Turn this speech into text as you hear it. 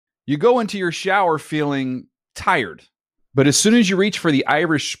You go into your shower feeling tired, but as soon as you reach for the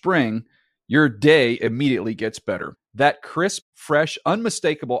Irish Spring, your day immediately gets better. That crisp, fresh,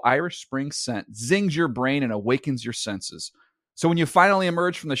 unmistakable Irish Spring scent zings your brain and awakens your senses. So when you finally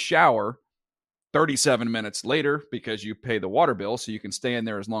emerge from the shower 37 minutes later, because you pay the water bill so you can stay in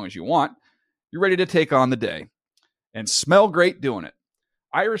there as long as you want, you're ready to take on the day and smell great doing it.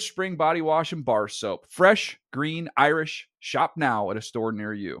 Irish Spring Body Wash and Bar Soap. Fresh, green, Irish. Shop now at a store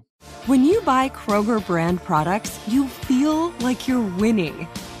near you. When you buy Kroger brand products, you feel like you're winning.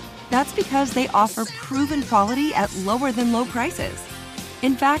 That's because they offer proven quality at lower than low prices.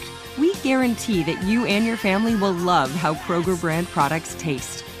 In fact, we guarantee that you and your family will love how Kroger brand products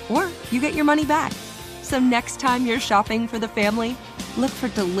taste, or you get your money back. So next time you're shopping for the family, look for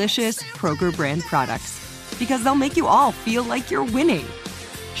delicious Kroger brand products, because they'll make you all feel like you're winning.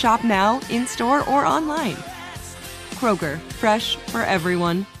 Shop now, in-store, or online. Kroger, fresh for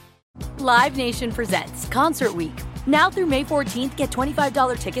everyone. Live Nation presents Concert Week. Now through May 14th, get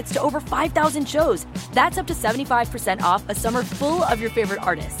 $25 tickets to over 5,000 shows. That's up to 75% off a summer full of your favorite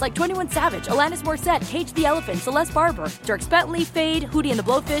artists like 21 Savage, Alanis Morissette, Cage the Elephant, Celeste Barber, Dierks Bentley, Fade, Hootie and the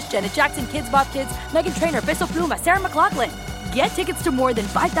Blowfish, Janet Jackson, Kidz Bop Kids, Meghan Trainor, Bissell Pluma, Sarah McLachlan. Get tickets to more than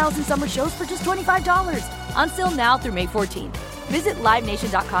 5,000 summer shows for just $25. Until now through May 14th. Visit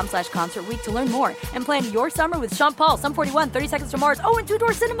LiveNation.com/Concert Week to learn more and plan your summer with Sean Paul, Sum 41, 30 Seconds to Mars, and Two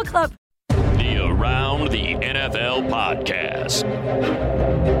Door Cinema Club. The Around the NFL podcast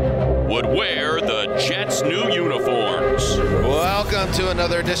would wear the Jets' new uniforms. Welcome to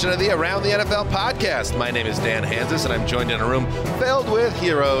another edition of the Around the NFL podcast. My name is Dan Hansis, and I'm joined in a room filled with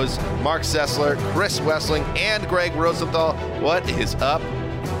heroes Mark Sessler, Chris Wessling, and Greg Rosenthal. What is up,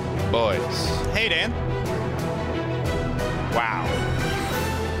 boys? Hey, Dan. Wow.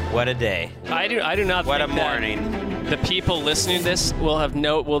 What a day. I do not what think a morning. The people listening to this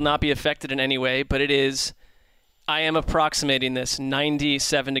will not be affected in any way, but it is, I am approximating this,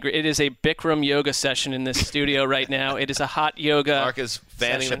 97 degrees. It is a Bikram yoga session in this studio right now. It is a hot yoga Mark is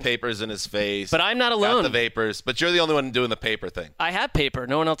fanning session. the papers in his face. But I'm not alone. Got the vapors, but you're the only one doing the paper thing. I have paper.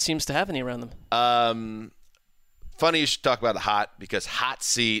 No one else seems to have any around them. Funny you should talk about hot, because hot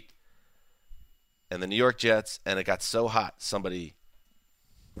seat and the New York Jets, and it got so hot, somebody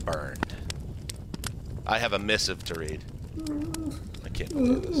burned. I have a missive to read. I can't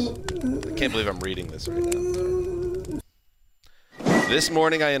believe this. I can't believe I'm reading this right now. This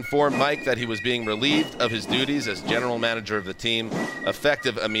morning, I informed Mike that he was being relieved of his duties as general manager of the team,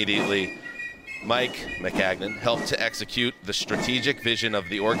 effective immediately. Mike McCagnon helped to execute the strategic vision of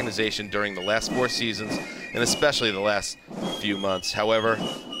the organization during the last 4 seasons, and especially the last few months. However,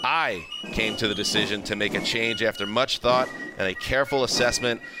 I came to the decision to make a change after much thought and a careful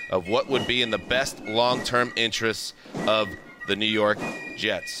assessment of what would be in the best long-term interests of the New York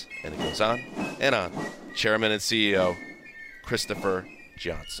Jets. And it goes on and on. Chairman and CEO, Christopher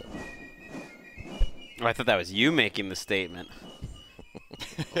Johnson. Oh, I thought that was you making the statement.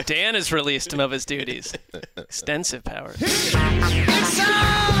 Dan has released him of his duties. Extensive powers.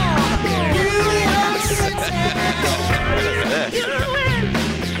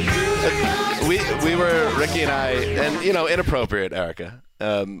 We were, Ricky and I, and, inappropriate, Erica.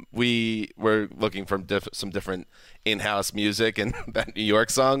 We were looking for some different in-house music, and that New York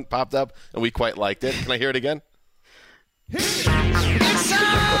song popped up, and we quite liked it. Can I hear it again? Feels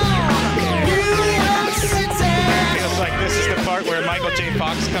like this is the part where Michael J.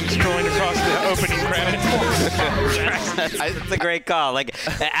 Fox comes strolling across the opening credits. That's a great call. Like,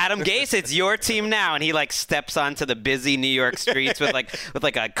 Adam Gase, it's your team now, and he steps onto the busy New York streets with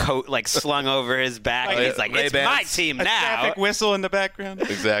a coat slung over his back, and he's like, "It's my team now." A traffic whistle in the background.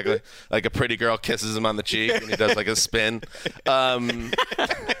 Exactly. Like a pretty girl kisses him on the cheek, and he does a spin. But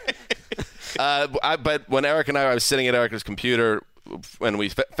when Eric and I was sitting at Erica's computer when we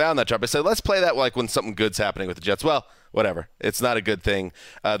found that job, I said, let's play that when something good's happening with the Jets. Well, whatever. It's not a good thing.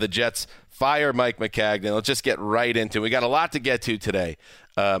 The Jets fire Mike McCagnon. Let's just get right into it. We got a lot to get to today,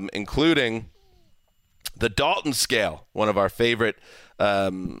 including the Dalton scale, one of our favorite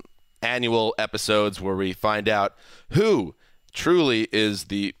annual episodes where we find out who truly is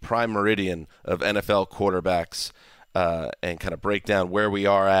the prime meridian of NFL quarterbacks, and kind of break down where we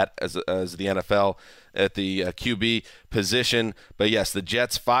are at as the NFL at the QB position. But yes, the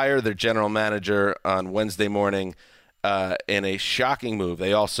Jets fire their general manager on Wednesday morning in a shocking move.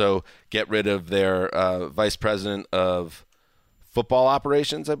 They also get rid of their vice president of football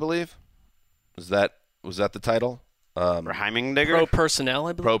operations, I believe. Was that the title? Heimendinger? Pro personnel,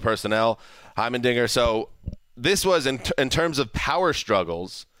 I believe. Pro personnel, Heimendinger. So this was in terms of power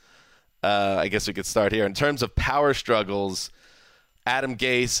struggles. I guess we could start here. In terms of power struggles, Adam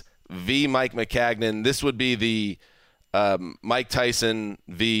Gase v. Mike Maccagnan. This would be the Mike Tyson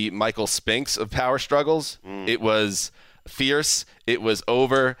v. Michael Spinks of power struggles. It was fierce. It was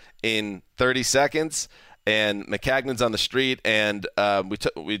over in 30 seconds. And Maccagnan's on the street, and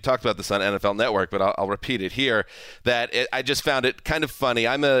we talked about this on NFL Network, but I'll repeat it here. I just found it kind of funny.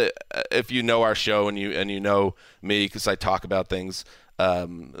 If you know our show and you know me, because I talk about things,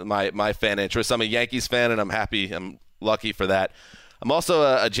 my fan interest. I'm a Yankees fan, and I'm lucky for that. I'm also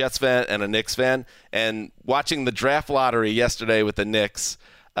a Jets fan and a Knicks fan, and watching the draft lottery yesterday with the Knicks,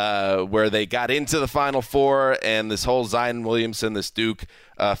 where they got into the Final Four, and this whole Zion Williamson, this Duke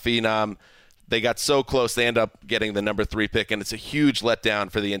phenom. They got so close, they end up getting the number 3 pick, and it's a huge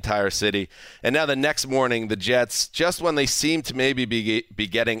letdown for the entire city. And now the next morning, the Jets, just when they seem to maybe be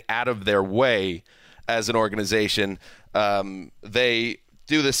getting out of their way as an organization, they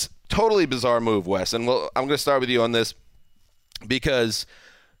do this totally bizarre move, Wes. And I'm going to start with you on this, because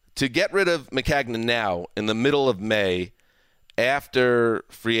to get rid of Maccagnan now in the middle of May, after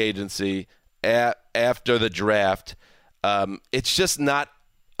free agency, after the draft, it's just not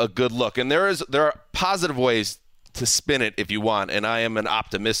a good look. And there are positive ways to spin it if you want, and I am an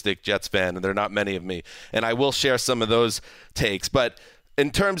optimistic Jets fan, and there are not many of me, and I will share some of those takes. But in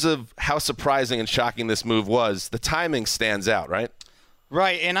terms of how surprising and shocking this move was, the timing stands out, right?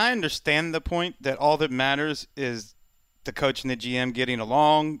 Right, and I understand the point that all that matters is the coach and the GM getting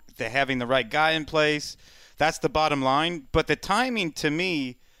along, having the right guy in place. That's the bottom line. But the timing, to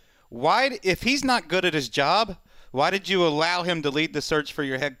me, if he's not good at his job, why did you allow him to lead the search for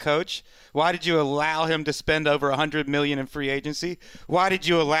your head coach? Why did you allow him to spend over $100 million in free agency? Why did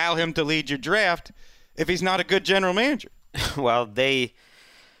you allow him to lead your draft if he's not a good general manager? Well, they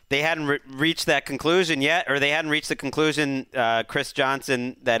hadn't reached that conclusion yet, or they hadn't reached the conclusion, Chris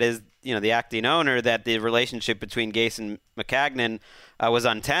Johnson, that is, the acting owner, that the relationship between Gase and Maccagnan was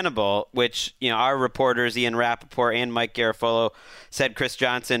untenable, which, our reporters, Ian Rappaport and Mike Garafolo, said Chris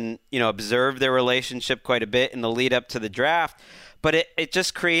Johnson, observed their relationship quite a bit in the lead up to the draft. But it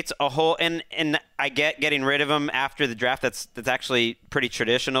just creates a whole, and I get getting rid of him after the draft. That's actually pretty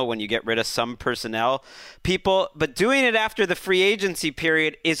traditional when you get rid of some personnel people. But doing it after the free agency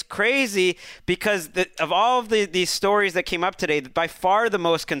period is crazy, because of all of these stories that came up today, by far the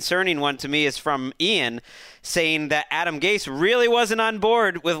most concerning one to me is from Ian, saying that Adam Gase really wasn't on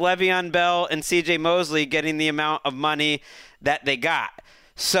board with Le'Veon Bell and C.J. Mosley getting the amount of money that they got.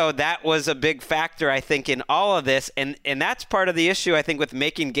 So that was a big factor, I think, in all of this. And that's part of the issue, I think, with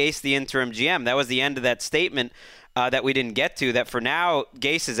making Gase the interim GM. That was the end of that statement that we didn't get to, that for now,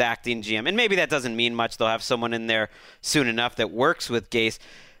 Gase is acting GM. And maybe that doesn't mean much. They'll have someone in there soon enough that works with Gase.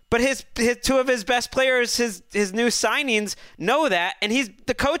 But his two of his best players, his new signings, know that. And he's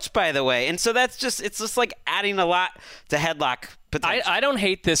the coach, by the way. And so it's just like adding a lot to headlock potential. I don't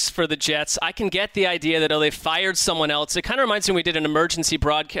hate this for the Jets. I can get the idea that, they fired someone else. It kind of reminds me we did an emergency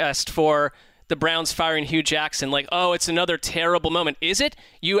broadcast for the Browns firing Hugh Jackson. Like, it's another terrible moment. Is it?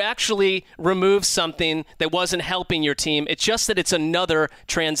 You actually remove something that wasn't helping your team. It's just that it's another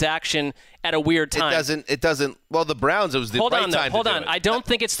transaction at a weird time. It doesn't. Well, the Browns, it was the right time to do it. Hold on. I don't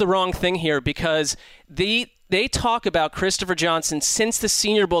think it's the wrong thing here, because they talk about Christopher Johnson since the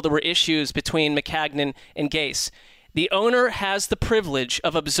Senior Bowl. There were issues between Maccagnan and Gase. The owner has the privilege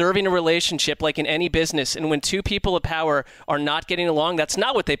of observing a relationship like in any business, and when two people of power are not getting along, that's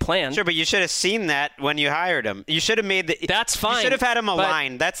not what they planned. Sure, but you should have seen that when you hired him. You should have made the. That's fine. You should have had him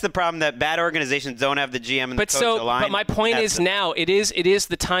aligned. That's the problem, that bad organizations don't have the GM and the coach aligned. But my point is now it is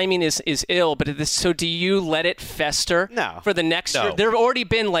the timing is ill. But so do you let it fester? No. For the next year, there have already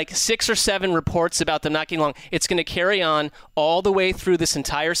been like 6 or 7 reports about them not getting along. It's going to carry on all the way through this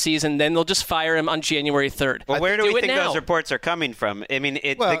entire season. Then they'll just fire him on January 3rd. Well, where do we think those reports are coming from? I mean,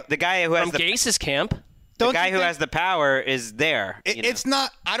 the guy who has from Gase's camp. The guy who has the power is there. It's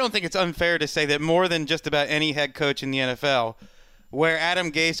not. I don't think it's unfair to say that more than just about any head coach in the NFL, where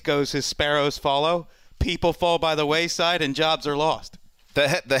Adam Gase goes, his sparrows follow. People fall by the wayside, and jobs are lost.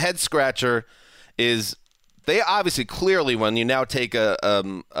 The head scratcher is they obviously clearly, when you now take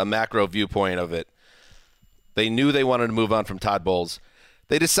a macro viewpoint of it, they knew they wanted to move on from Todd Bowles.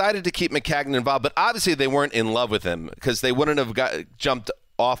 They decided to keep Maccagnan involved, but obviously they weren't in love with him, because they wouldn't have jumped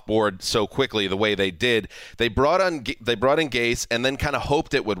off board so quickly the way they did. They brought in Gase and then kind of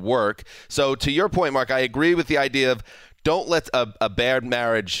hoped it would work. So to your point, Mark, I agree with the idea of don't let a bad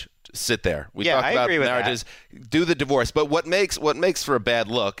marriage sit there. We talk about marriages, do the divorce. But what makes for a bad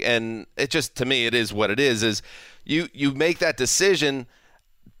look, and it just, to me, it is what it is you make that decision.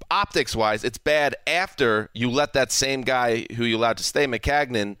 Optics-wise, it's bad after you let that same guy who you allowed to stay,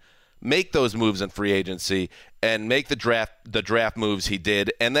 Maccagnan, make those moves in free agency and make the draft moves he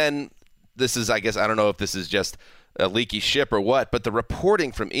did. And then this is, I guess, I don't know if this is just a leaky ship or what, but the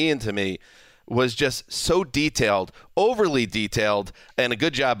reporting from Ian to me was just so detailed, overly detailed, and a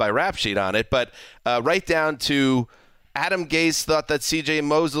good job by Rap Sheet on it. But right down to Adam Gase thought that C.J.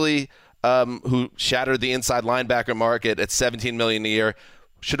 Mosley, who shattered the inside linebacker market at $17 million a year,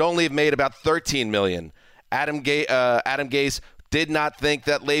 should only have made about $13 million. Adam Gase did not think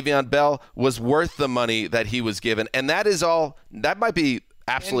that Le'Veon Bell was worth the money that he was given, and that might be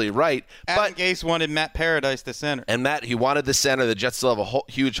absolutely right. Adam Gase wanted Matt Paradise the center. And Matt, he wanted the center. The Jets still have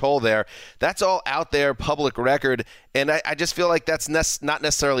a huge hole there. That's all out there, public record. And I just feel like that's not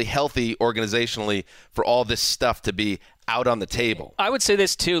necessarily healthy organizationally for all this stuff to be out on the table. I would say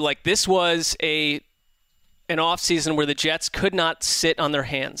this, too. Like, this was an offseason where the Jets could not sit on their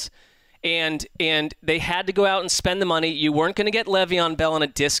hands. And they had to go out and spend the money. You weren't going to get Le'Veon Bell on a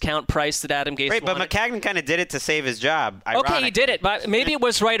discount price that Adam Gase wanted. Right, but McCagnon kind of did it to save his job. Okay, he did it, but maybe it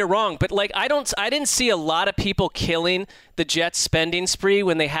was right or wrong. But like, I didn't see a lot of people killing the Jets spending spree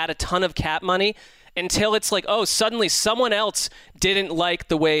when they had a ton of cap money. Until it's like, oh, suddenly someone else didn't like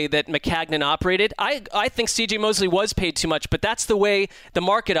the way that McCagnon operated. I think C.J. Mosley was paid too much, but that's the way the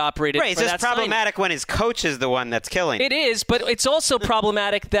market operated. Right, it's just problematic when his coach is the one that's killing. It is, but it's also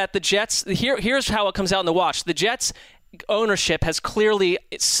problematic that the Jets, here's how it comes out in the wash. The Jets ownership has clearly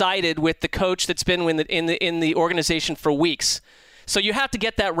sided with the coach that's been in the organization for weeks. So you have to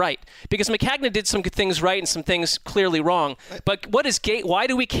get that right, because McCagnon did some things right and some things clearly wrong. But what is Gase? Why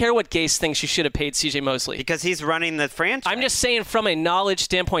do we care what Gase thinks you should have paid C.J. Mosley? Because he's running the franchise. I'm just saying, from a knowledge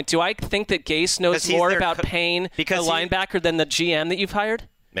standpoint, do I think that Gase knows more about paying a linebacker than the GM that you've hired?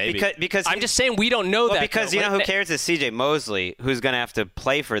 Maybe. Because I'm just saying we don't know that. Because you know who cares is C.J. Mosley, who's going to have to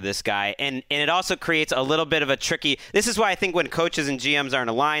play for this guy. And it also creates a little bit of a tricky – this is why I think when coaches and GMs aren't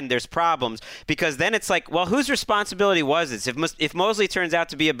aligned, there's problems. Because then it's like, well, whose responsibility was this? If Mosley turns out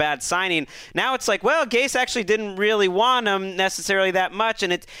to be a bad signing, now it's like, well, Gase actually didn't really want him necessarily that much,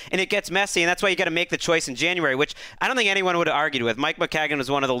 and it gets messy. And that's why you got to make the choice in January, which I don't think anyone would have argued with. Mike McCagnon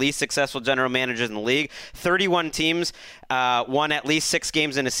was one of the least successful general managers in the league. 31 teams won at least 6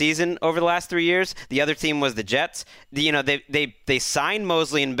 games in a season over the last 3 years. The other team was the Jets. They signed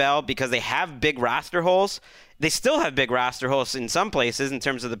Mosley and Bell because they have big roster holes. They still have big roster holes in some places in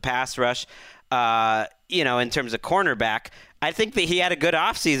terms of the pass rush, in terms of cornerback. I think that he had a good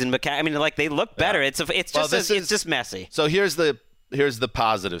offseason. They look better. Yeah. It's just messy. So here's the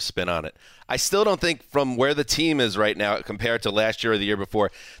positive spin on it. I still don't think, from where the team is right now compared to last year or the year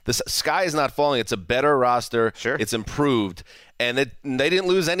before, the sky is not falling. It's a better roster. Sure. It's improved, and they didn't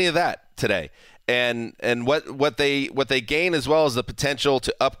lose any of that today. And what they gain, as well as the potential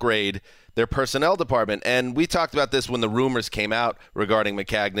to upgrade their personnel department. And we talked about this when the rumors came out regarding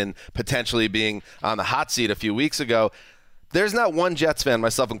McCagnon potentially being on the hot seat a few weeks ago. There's not one Jets fan,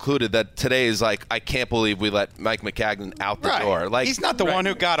 myself included, that today is like, I can't believe we let Mike McCagnon out the door. Like, he's not the one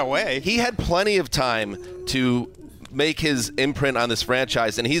who got away. He had plenty of time to make his imprint on this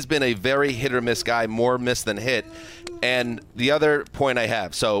franchise, and he's been a very hit-or-miss guy, more miss than hit. And the other point I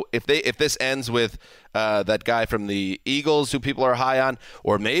have, so if this ends with that guy from the Eagles who people are high on,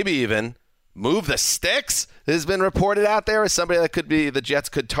 or maybe even move the sticks has been reported out there as somebody that the Jets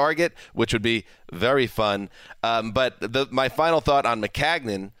could target, which would be very fun. But my final thought on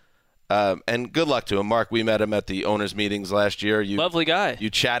McCagnon, and good luck to him. Mark, we met him at the owners' meetings last year. Lovely guy. You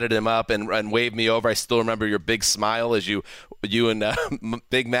chatted him up and waved me over. I still remember your big smile as you and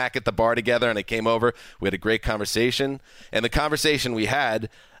Big Mac at the bar together, and I came over. We had a great conversation. And the conversation we had,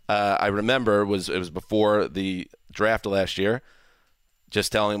 I remember, it was before the draft last year.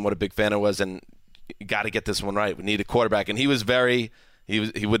 Just telling him what a big fan I was, and you got to get this one right. We need a quarterback, and he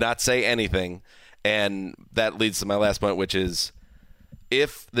would not say anything, and that leads to my last point, which is,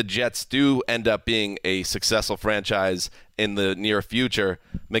 if the Jets do end up being a successful franchise in the near future,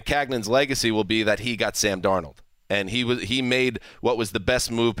 McCagnon's legacy will be that he got Sam Darnold, and he made what was the best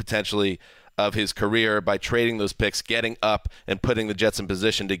move potentially of his career by trading those picks, getting up, and putting the Jets in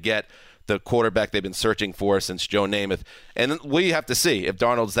position to get the quarterback they've been searching for since Joe Namath. And we have to see if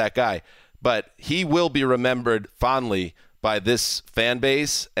Darnold's that guy. But he will be remembered fondly by this fan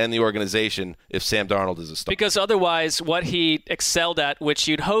base and the organization if Sam Darnold is a star. Because otherwise, what he excelled at, which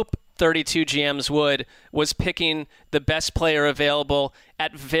you'd hope 32 GMs would, was picking the best player available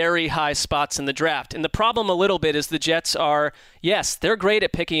at very high spots in the draft. And the problem a little bit is the Jets are, yes, they're great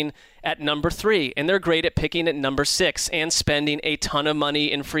at picking at number 3, and they're great at picking at number 6 and spending a ton of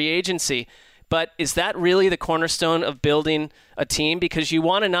money in free agency. But is that really the cornerstone of building a team? Because you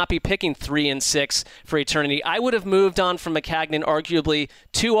want to not be picking 3 and 6 for eternity. I would have moved on from McCagnon arguably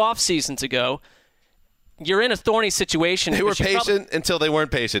 2 off seasons ago. you're in a thorny situation. They were patient until they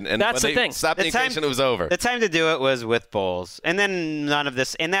weren't patient, and that's when the thing. Stopped being patient, it was over. The time to do it was with Bowles, and then none of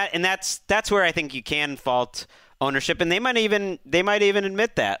this, and that's where I think you can fault ownership, and they might even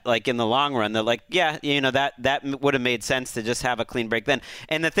admit that, like in the long run, they're like, yeah, that would have made sense to just have a clean break then.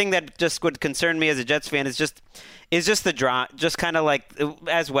 And the thing that just would concern me as a Jets fan is just the drama, just kind of like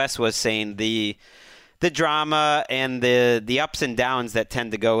as Wes was saying, the drama and the ups and downs that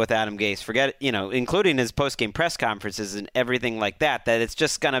tend to go with Adam Gase. Forget including his post-game press conferences and everything like that. That it's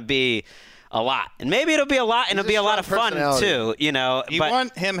just going to be a lot, and maybe it'll be a lot, and it'll be a lot of fun too. You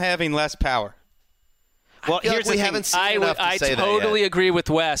want him having less power. Well, here's the thing. I totally agree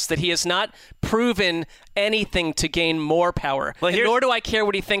with Wes that he has not proven anything to gain more power. Well, nor do I care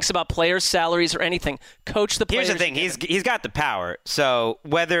what he thinks about players' salaries or anything. Coach the players. Here's the thing. He's got the power. So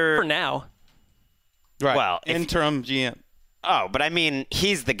whether for now, right? Well, interim GM. Oh, but I mean,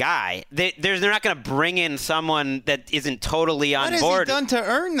 he's the guy. They're not going to bring in someone that isn't totally on board. What has he done to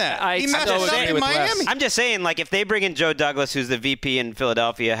earn that? He messed up in Miami. I'm just saying, like, if they bring in Joe Douglas, who's the VP in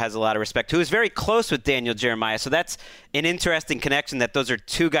Philadelphia, has a lot of respect, who is very close with Daniel Jeremiah. So that's an interesting connection that those are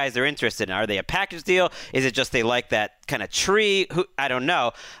two guys they're interested in. Are they a package deal? Is it just they like that kind of tree? I don't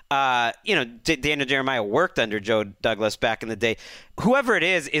know. Daniel Jeremiah worked under Joe Douglas back in the day. Whoever it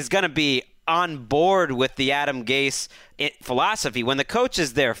is going to be on board with the Adam Gase philosophy. When the coach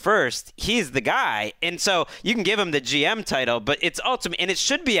is there first, he's the guy. And so you can give him the GM title, but it's ultimate, and it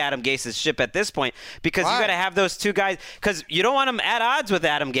should be Adam Gase's ship at this point, because you got to have those two guys, because you don't want them at odds with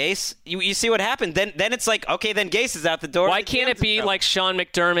Adam Gase. You see what happened. Then it's like, okay, then Gase is out the door. Why can't it be like Sean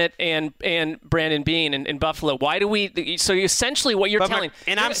McDermott and Brandon Beane in Buffalo? Why do we? So essentially what you're telling.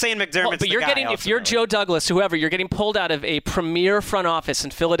 I'm saying McDermott's but you're the guy getting, if you're Joe Douglas, whoever, you're getting pulled out of a premier front office in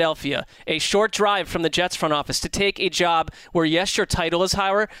Philadelphia, a short drive from the Jets front office, to take a job where, yes, your title is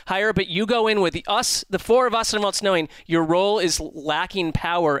higher, but you go in with the four of us and what's knowing your role is lacking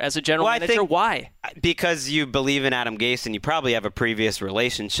power as a general manager. Why? Because you believe in Adam Gase and you probably have a previous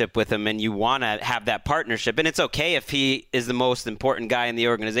relationship with him and you want to have that partnership. And it's okay if he is the most important guy in the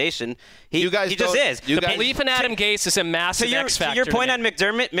organization. He just is. The belief in Adam Gase is a massive X factor. To your point on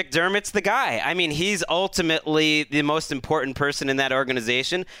McDermott's the guy. I mean, he's ultimately the most important person in that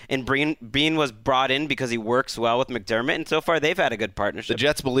organization, and Beane was brought in because he works well with McDermott, and so far they've had a good partnership. The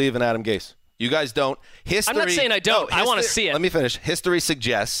Jets believe in Adam Gase. You guys don't. I'm not saying I don't. I want to see it. Let me finish. History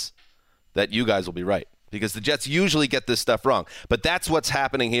suggests that you guys will be right, because the Jets usually get this stuff wrong. But that's what's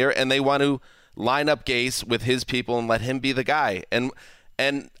happening here, and they want to line up Gase with his people and let him be the guy. And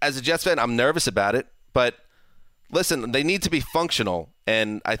as a Jets fan, I'm nervous about it. But listen, they need to be functional,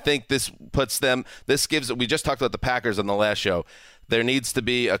 and I think this puts them – we just talked about the Packers on the last show. There needs to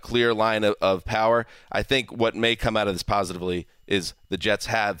be a clear line of power. I think what may come out of this positively is the Jets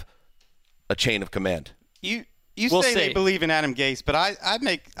have a chain of command. We'll say they believe in Adam Gase, but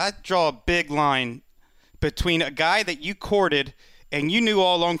I draw a big line between a guy that you courted and you knew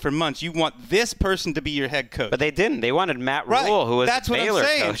all along for months you want this person to be your head coach. But they didn't. They wanted Matt Rule, who was That's the Baylor what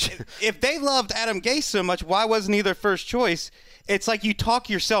I'm saying. coach. If they loved Adam Gase so much, why wasn't he their first choice? It's like you talk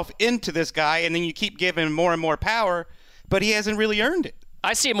yourself into this guy and then you keep giving him more and more power, but he hasn't really earned it.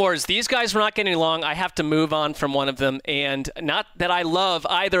 I see it more as these guys were not getting along. I have to move on from one of them. And not that I love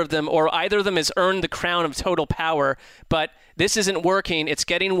either of them or either of them has earned the crown of total power, but this isn't working. It's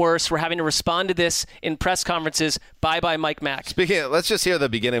getting worse. We're having to respond to this in press conferences. Bye-bye, Mike Mack. Let's just hear the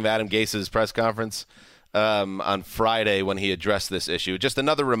beginning of Adam Gase's press conference on Friday when he addressed this issue. Just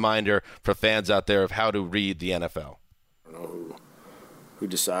another reminder for fans out there of how to read the NFL. I don't know who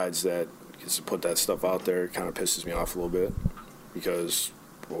decides that gets to put that stuff out there. It kind of pisses me off a little bit. Because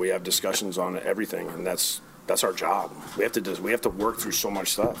we have discussions on everything, and that's our job. We have to work through so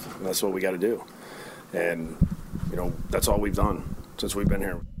much stuff, and that's what we got to do. And that's all we've done since we've been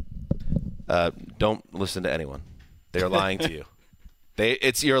here. Don't listen to anyone. They're lying to you.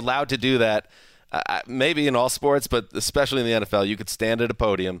 You're allowed to do that. Maybe in all sports, but especially in the NFL, you could stand at a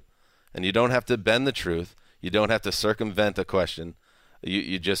podium, and you don't have to bend the truth. You don't have to circumvent a question.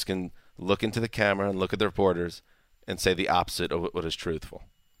 You just can look into the camera and look at the reporters and say the opposite of what is truthful.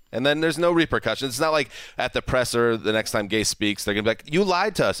 And then there's no repercussions. It's not like at the presser the next time Gase speaks, they're going to be like, you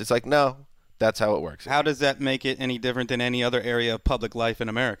lied to us. It's like, no, that's how it works. How does that make it any different than any other area of public life in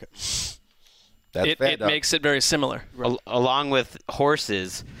America? It makes it very similar. Along with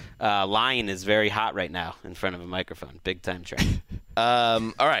horses, lying is very hot right now in front of a microphone. Big time trend.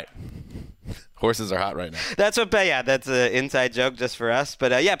 All right. Horses are hot right now. That's an inside joke just for us.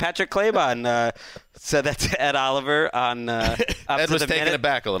 But Patrick Claybon said that to Ed Oliver on. Ed was taking it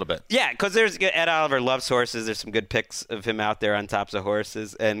back a little bit. Yeah, because Ed Oliver loves horses. There's some good pics of him out there on tops of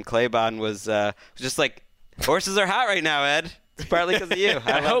horses, and Claybon was just like Horses are hot right now, Ed. It's partly because of you.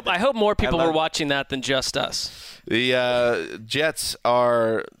 I hope more people were watching that than just us. The Jets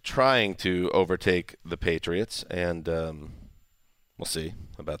are trying to overtake the Patriots, and we'll see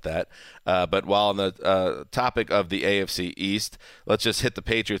about that. But while on the topic of the AFC East, let's just hit the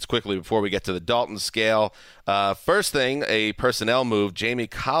Patriots quickly before we get to the Dalton scale. First thing, a personnel move. Jamie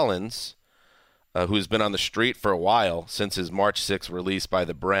Collins, who's been on the street for a while since his March 6th release by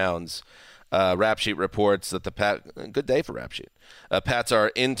the Browns. Rap Sheet reports that good day for Rap Sheet. Pats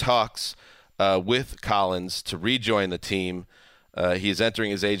are in talks with Collins to rejoin the team. He's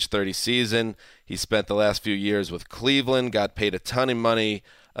entering his age 30 season. He spent the last few years with Cleveland, got paid a ton of money,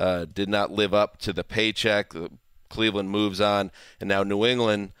 did not live up to the paycheck. Cleveland moves on, and now New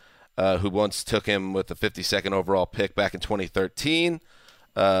England, who once took him with the 52nd overall pick back in 2013,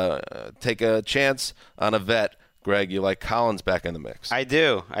 take a chance on a vet. Greg, you like Collins back in the mix? I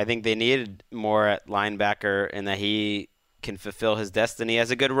do. I think they needed more at linebacker, and that he can fulfill his destiny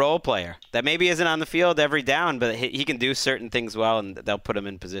as a good role player. That maybe isn't on the field every down, but he can do certain things well, and they'll put him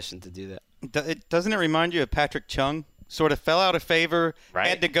in position to do that. Doesn't it remind you of Patrick Chung? Sort of fell out of favor, right.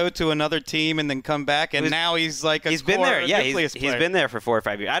 Had to go to another team and then come back, and now he's like he's been there. Yeah, he's been there for 4 or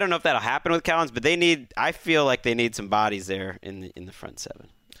 5 years. I don't know if that'll happen with Collins, but I feel like they need some bodies there in the front seven.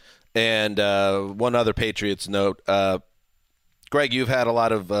 And one other Patriots note. Greg, you've had a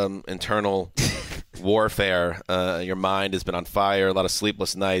lot of internal warfare. Your mind has been on fire, a lot of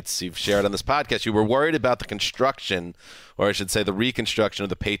sleepless nights. You've shared on this podcast. You were worried about the construction, or I should say the reconstruction of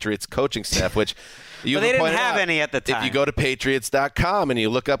the Patriots coaching staff, which you they didn't have any at the time. If you go to Patriots.com and you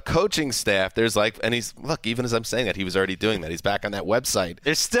look up coaching staff, there's even as I'm saying that, he was already doing that. He's back on that website.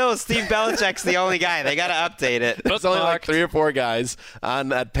 There's still Steve Belichick's the only guy. They got to update it. There's only like 3 or 4 guys on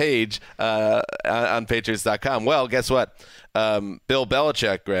that page on Patriots.com. Well, guess what? Bill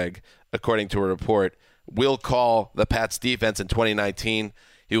Belichick, Greg, according to a report, will call the Pats defense in 2019.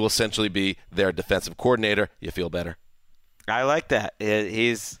 He will essentially be their defensive coordinator. You feel better? I like that.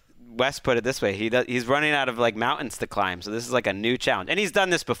 Wes put it this way. He's running out of like mountains to climb, so this is like a new challenge. And he's done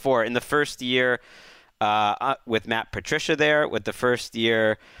this before in the first year with Matt Patricia there, with the first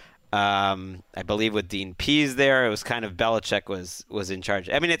year, I believe, with Dean Pease there. It was kind of Belichick was in charge.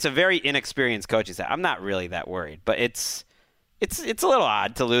 I mean, it's a very inexperienced coaching staff. I'm not really that worried, but it's a little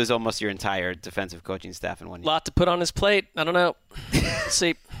odd to lose almost your entire defensive coaching staff in 1 year. A lot to put on his plate. I don't know. Let's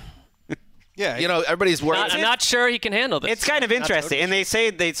see. Yeah, everybody's worried. I'm not sure he can handle this. It's kind of interesting, and they say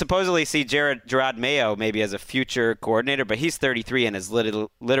they supposedly see Gerard Mayo maybe as a future coordinator, but he's 33 and has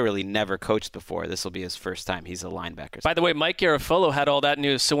literally never coached before. This will be his first time. He's a linebacker. By the way, Mike Garafolo had all that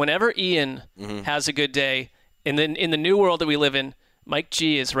news. So whenever Ian has a good day, and then in the new world that we live in, Mike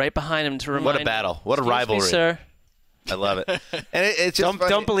G is right behind him to remind him. What a battle! What a rivalry, me, sir. I love it. And it's just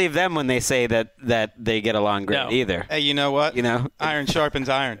don't believe them when they say that they get along great either. Hey, you know what? Iron sharpens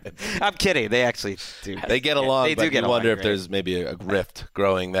iron. I'm kidding. They actually do. They get along, they but do get you wonder along if there's maybe a rift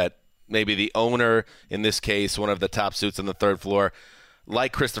growing, that maybe the owner, in this case, one of the top suits on the third floor,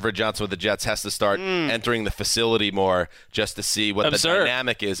 like Christopher Johnson with the Jets, has to start entering the facility more just to see what the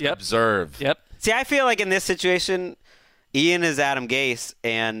dynamic is. Yep. Observe. Yep. See, I feel like in this situation, Ian is Adam Gase,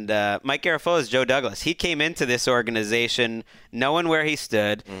 and Mike Garafolo is Joe Douglas. He came into this organization knowing where he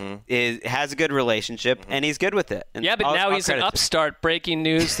stood, has a good relationship, and he's good with it. And yeah, but now he's an upstart breaking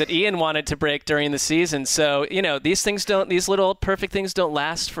news that Ian wanted to break during the season. So, these little perfect things don't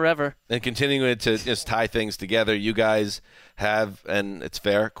last forever. And continuing to just tie things together, you guys have, and it's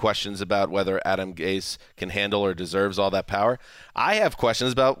fair, questions about whether Adam Gase can handle or deserves all that power. I have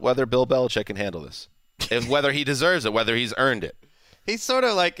questions about whether Bill Belichick can handle this. And whether he deserves it, whether he's earned it. He's sort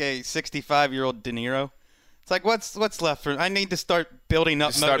of like a 65-year-old De Niro. It's like, what's left for him? I need to start building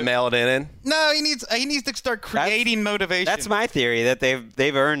up. Start mailing it in? No, he needs to start creating motivation. That's my theory, that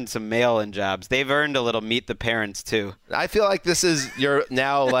they've earned some mail-in jobs. They've earned a little meet the parents too. I feel like this is your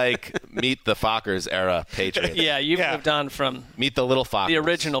now like meet the Fockers era Patriots. Yeah, you've moved on from meet the little Fockers. The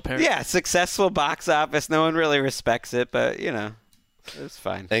original parents. Yeah, successful box office. No one really respects it, but it's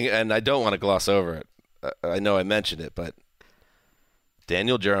fine. And I don't want to gloss over it. I know I mentioned it, but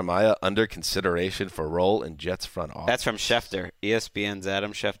Daniel Jeremiah under consideration for role in Jets front office. That's from Schefter, ESPN's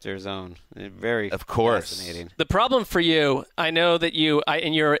Adam Schefter's own. Very of course. Fascinating. The problem for you, I know that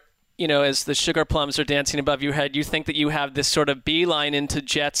as the sugar plums are dancing above your head, you think that you have this sort of beeline into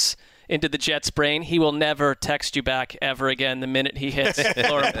the Jets' brain. He will never text you back ever again the minute he hits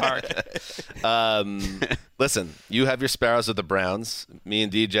Florham Park. Listen, you have your Sparrows of the Browns. Me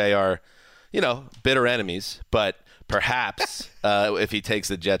and DJ are, bitter enemies, but perhaps if he takes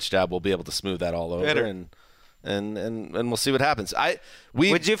the Jets job, we'll be able to smooth that all over, and we'll see what happens.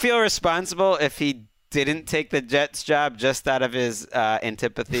 Would you feel responsible if he didn't take the Jets job just out of his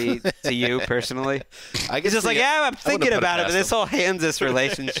antipathy to you personally? He's just like, I'm thinking about it, but this whole Kansas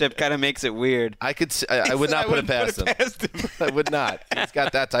relationship kind of makes it weird. I would not put it past him. I would not. He's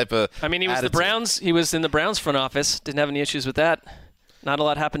got that type of I mean, he was attitude. the Browns. He was in the Browns front office. Didn't have any issues with that. Not a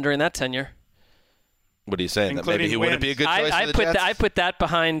lot happened during that tenure. What are you saying? That maybe he wins. wouldn't be a good choice for the Jets? I put that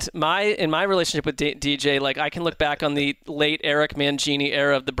behind my relationship with DJ. Like, I can look back on the late Eric Mangini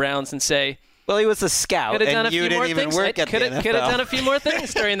era of the Browns and say, well, he was a scout, and you didn't even work at the NFL. Could have done a few more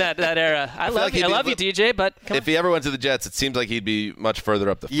things during that era. I love you, DJ, but if he ever went to the Jets, it seems like he'd be much further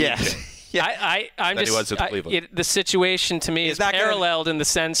up the field. Yeah. I'm than just he was with Cleveland. the situation to me is paralleled in the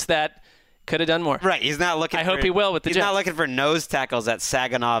sense that could have done more. Right. He's not looking. I hope he will with the Jets. He's not looking for nose tackles at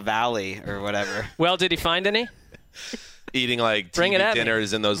Saginaw Valley or whatever. Well, did he find any? Eating like TV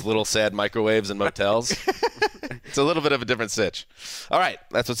dinners in those little sad microwaves in motels. It's a little bit of a different sitch. All right,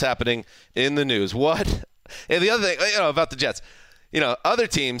 that's what's happening in the news. What? And the other thing, about the Jets, other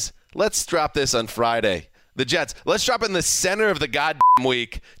teams. Let's drop this on Friday. The Jets. Let's drop it in the center of the goddamn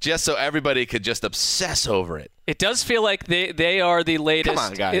week, just so everybody could just obsess over it. It does feel like they are the latest. Come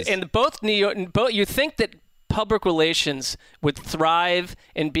on, guys. And both New York, you think that public relations would thrive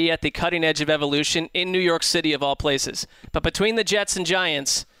and be at the cutting edge of evolution in New York City of all places. But between the Jets and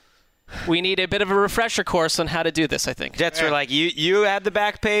Giants, we need a bit of a refresher course on how to do this, I think. Jets were like, you had the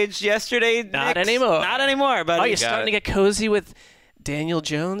back page yesterday? Not anymore. Not anymore, buddy. Oh, you're starting to get cozy with Daniel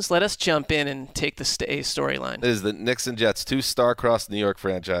Jones? Let us jump in and take the storyline. It is the Knicks and Jets, two star-crossed New York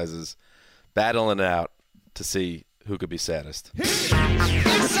franchises, battling it out to see who could be saddest. And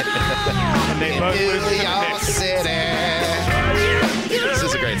they both lose to the Knicks. This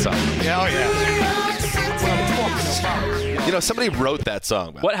is a great song. Yeah, oh, yeah. Somebody wrote that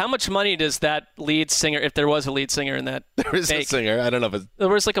song. How much money does that lead singer, if there was a lead singer in that, there is make? a singer. I don't know if it's... There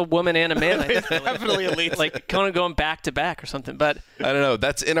was like a woman and a man. I think. Definitely a lead singer. Like kind of going back to back or something. But I don't know.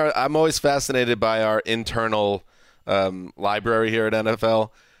 That's in our... I'm always fascinated by our internal library here at NFL.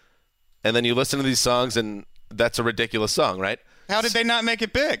 And then you listen to these songs, and that's a ridiculous song, right? How did they not make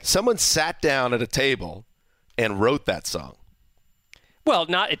it big? Someone sat down at a table and wrote that song. Well,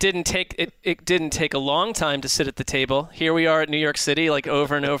 it didn't take a long time to sit at the table. Here we are at New York City, like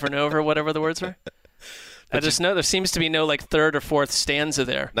over and over and over, whatever the words were. I just know there seems to be no like third or fourth stanza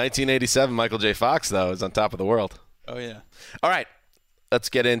there. 1987, Michael J. Fox, though, is on top of the world. Oh, yeah. All right, let's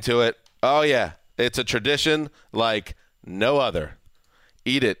get into it. Oh, yeah, it's a tradition like no other.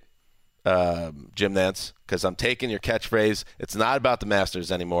 Eat it, Jim Nance, because I'm taking your catchphrase. It's not about the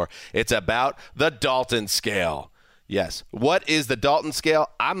Masters anymore. It's about the Dalton scale. Yes. What is the Dalton scale?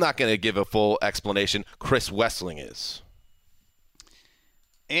 I'm not going to give a full explanation. Chris Wessling is.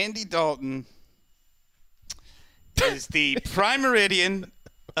 Andy Dalton is the prime meridian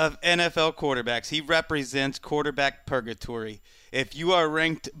of NFL quarterbacks. He represents quarterback purgatory. If you are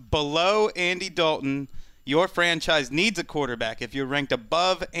ranked below Andy Dalton, your franchise needs a quarterback. If you're ranked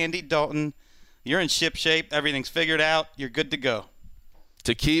above Andy Dalton, you're in ship shape. Everything's figured out. You're good to go.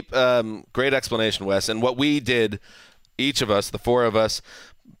 To keep great explanation, Wes. And what we did, each of us, the four of us,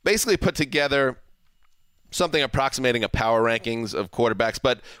 basically put together something approximating a power rankings of quarterbacks.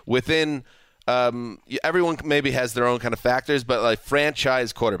 But within everyone maybe has their own kind of factors, but like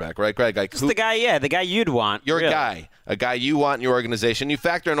franchise quarterback, right, Greg? Like the guy you'd want. Your guy, a guy you want in your organization. You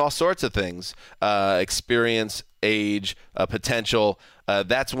factor in all sorts of things, experience, age, potential.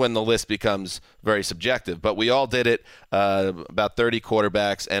 That's when the list becomes very subjective. But we all did it, about 30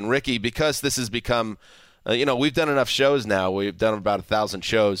 quarterbacks. And Ricky, because this has become, we've done enough shows now. We've done about 1,000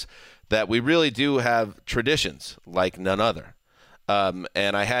 shows that we really do have traditions like none other. And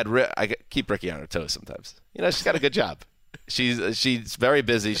I keep Ricky on her toes sometimes. She's got a good job. She's very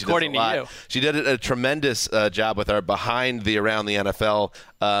busy. She According does a lot. to you. She did a tremendous job with our Behind the Around the NFL,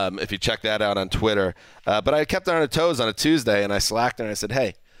 if you check that out on Twitter. But I kept her on her toes on a Tuesday, and I slacked her, and I said,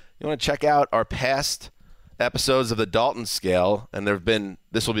 hey, you want to check out our past episodes of the Dalton scale? And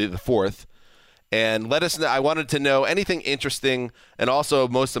this will be the 4th. And let us know. I wanted to know anything interesting, and also,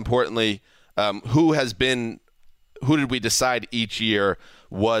 most importantly, who did we decide each year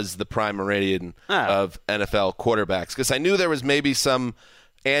was the prime meridian of NFL quarterbacks? Because I knew there was maybe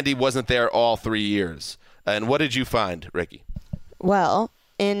Andy wasn't there all 3 years. And what did you find, Ricky? Well,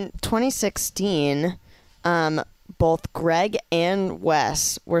 in 2016, both Greg and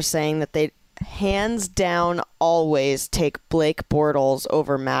Wes were saying that they hands down always take Blake Bortles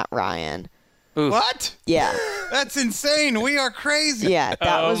over Matt Ryan. Oof. What? Yeah. That's insane. We are crazy. Yeah,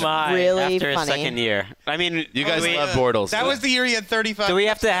 that was really After funny. His second year. I mean, you guys love Bortles. That was the year he had 35. Do we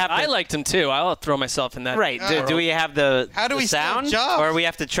have to have I liked him too. I'll throw myself in that. Right. Do we have the How do we sound? steal jobs? Or we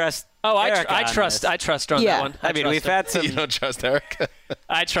have to trust Oh, I Erica trust her on Yeah. that one. I mean, we've had some. You don't trust Erica?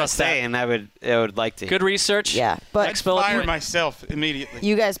 I trust that. saying I would like to. Good research. Yeah, but Next bullet Fire point. myself immediately.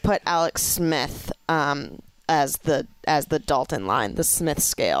 you guys put Alex Smith as the Dalton line, the Smith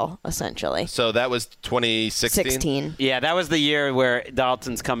scale, essentially. So that was 2016? 16. Yeah, that was the year where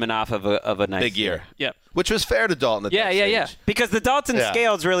Dalton's coming off of a nice Big year. Yep. Which was fair to Dalton at that stage. Because the Dalton Yeah.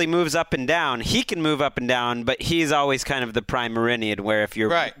 scales really moves up and down. He can move up and down, but he's always kind of the prime meridian where if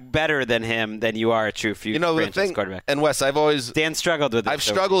you're better than him, then you are a true future The franchise thing, quarterback. and Wes, Dan struggled with it. I've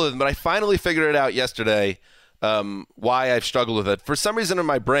struggled with it, but I finally figured it out yesterday why I've struggled with it. For some reason in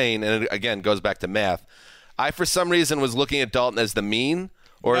my brain, and it, again, goes back to math, I, for some reason, was looking at Dalton as the mean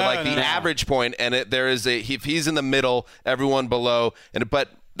or the average point, and there is if he's in the middle, everyone below, but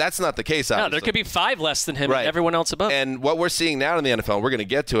that's not the case, obviously. No, there could be 5 less than him Right. and everyone else above. And what we're seeing now in the NFL, and we're going to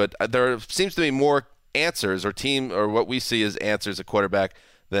get to it, there seems to be more answers or what we see as answers at quarterback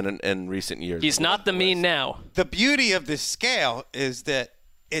than in recent years. He's not the mean now. The beauty of this scale is that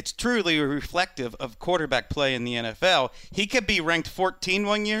it's truly reflective of quarterback play in the NFL. He could be ranked 14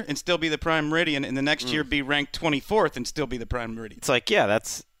 one year and still be the prime meridian, and the next year be ranked 24th and still be the prime meridian. It's like, yeah,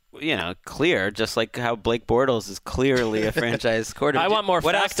 that's clear, just like how Blake Bortles is clearly a franchise quarterback. I want more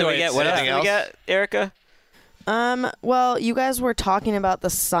What else do we get? factoids. What else Anything do we else? get, Erica? Well, you guys were talking about the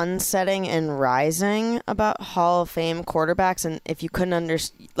sun setting and rising about Hall of Fame quarterbacks, and if you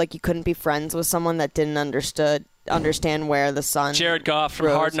couldn't you couldn't be friends with someone that didn't understand where the sun. Jared Goff from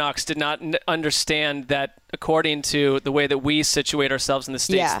rose. Hard Knocks did not understand that according to the way that we situate ourselves in the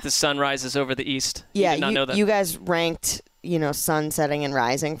States, Yeah. the sun rises over the east. He Yeah, did not know that. you guys ranked sun setting and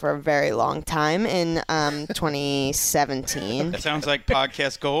rising for a very long time in 2017. That sounds like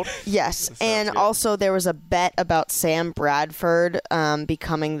podcast gold. Yes, and also there was a bet about Sam Bradford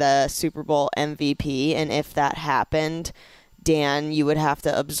becoming the Super Bowl MVP, and if that happened, Dan, you would have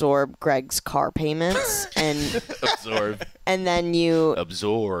to absorb Greg's car payments, and Absorb. and then you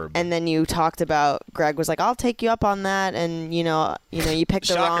Absorb. and then you talked about Greg was like, "I'll take you up on that," and you picked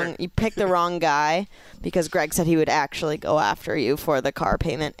the wrong guy because Greg said he would actually go after you for the car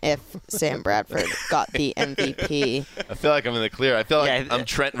payment if Sam Bradford got the MVP. I feel like I'm in the clear. I feel like I'm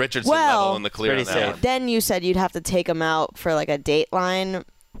Trent Richardson level in the clear on pretty that safe. one. Then you said you'd have to take him out for like a Dateline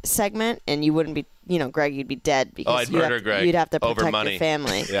segment, and you wouldn't be, Greg, you'd be dead because I'd murder Greg you'd have to over protect money. your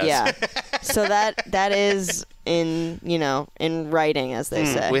family. Yes. Yeah. So that is in writing, as they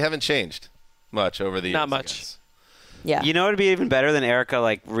say. We haven't changed much over the years. Not I much. guess. Yeah. You know what would be even better than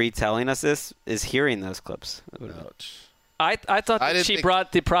Erica retelling us this is hearing those clips. Ouch. I thought I that didn't she think-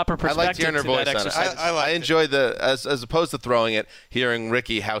 brought the proper I perspective liked hearing her to voice that on it. exercise. I enjoyed as opposed to throwing it, hearing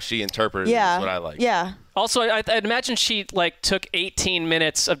Ricky how she interpreted it yeah. is what I like. Yeah. Also, I'd imagine she took 18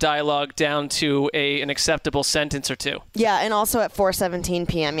 minutes of dialogue down to an acceptable sentence or two. Yeah, and also at 4:17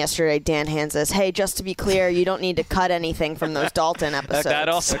 p.m. yesterday, Dan hands us, "Hey, just to be clear, you don't need to cut anything from those Dalton episodes." That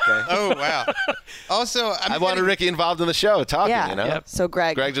also. Oh, wow. Also, I wanted Ricky involved in the show talking, Yeah. Yep. So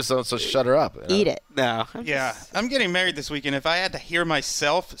Greg, Greg just so shut her up. eat it. No. Yeah, I'm getting married this weekend. If I had to hear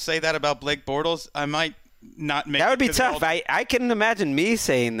myself say that about Blake Bortles, I might not make That would it be to the tough. Hall- I can imagine me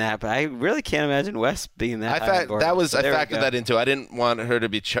saying that, but I really can't imagine Wes being that. high on board. I So there we factored go. that into. I didn't want her to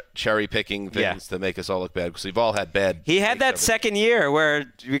be cherry picking things to make us all look bad because we've all had bad. He had takes that over- second year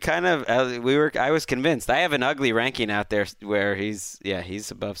where we kind of I was convinced. I have an ugly ranking out there where he's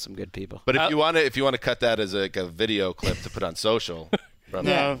above some good people. But if you want to cut that as a video clip to put on social, from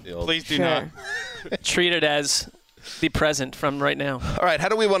No, the old- please do Sure. not. Treat it as the present from right now. All right, how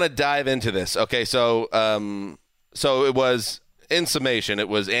do we want to dive into this? Okay, so it was, in summation, it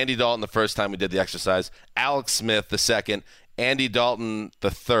was Andy Dalton the first time we did the exercise, Alex Smith the second, Andy Dalton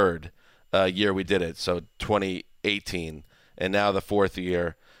the third year we did it, so 2018, and now the fourth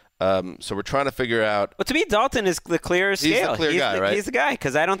year. So we're trying to figure out. Well, to me, Dalton is the clearer He's the scale. clear guy, right? He's the guy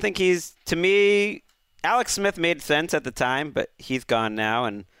because I don't think to me, Alex Smith made sense at the time, but he's gone now,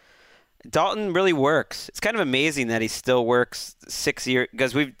 and Dalton really works. It's kind of amazing that he still works 6 years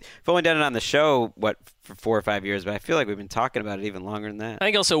because we've only done it on the show, for 4 or 5 years, but I feel like we've been talking about it even longer than that. I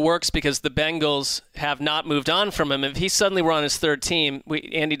think it also works because the Bengals have not moved on from him. If he suddenly were on his third team,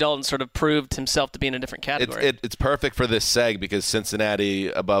 Andy Dalton sort of proved himself to be in a different category. It's perfect for this seg because Cincinnati,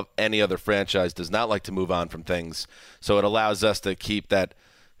 above any other franchise, does not like to move on from things. So it allows us to keep that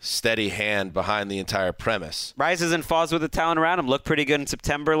steady hand behind the entire premise. Rises and falls with the talent around him. Looked pretty good in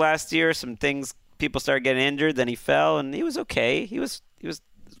September last year. Some things, people started getting injured, then he fell, and he was okay. He was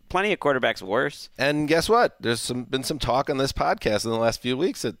plenty of quarterbacks worse. And guess what? There's been some talk on this podcast in the last few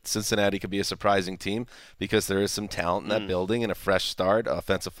weeks that Cincinnati could be a surprising team because there is some talent in that building and a fresh start,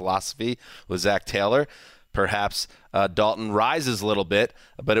 offensive philosophy with Zach Taylor. perhaps Dalton rises a little bit,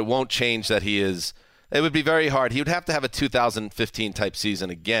 but it won't change that he is. It would be very hard. He would have to have a 2015 type season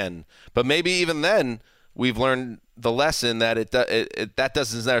again, but maybe even then we've learned the lesson that that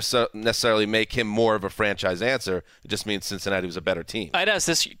doesn't necessarily make him more of a franchise answer. It just means Cincinnati was a better team. I'd ask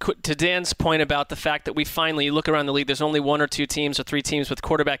this to Dan's point about the fact that we finally look around the league. There's only 1 or 2 teams or 3 teams with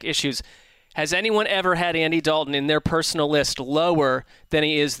quarterback issues. Has anyone ever had Andy Dalton in their personal list lower than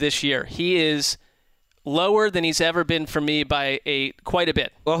he is this year? He is lower than he's ever been for me by quite a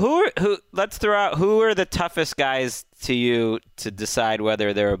bit. Well, who? Let's throw out who are the toughest guys to you to decide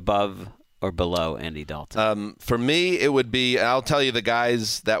whether they're above or below Andy Dalton? For me, it would be. I'll tell you the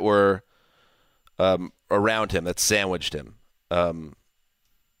guys that were around him that sandwiched him.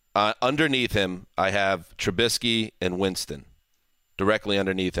 Underneath him, I have Trubisky and Winston, directly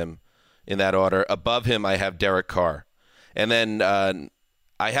underneath him. In that order. Above him, I have Derek Carr. And then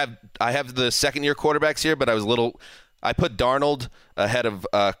I have the second-year quarterbacks here, but I put Darnold ahead of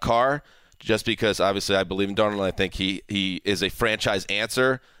Carr just because, obviously, I believe in Darnold, and I think he is a franchise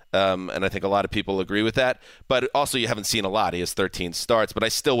answer, and I think a lot of people agree with that. But also, you haven't seen a lot. He has 13 starts, but I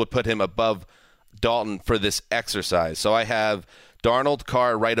still would put him above Dalton for this exercise. So I have Darnold,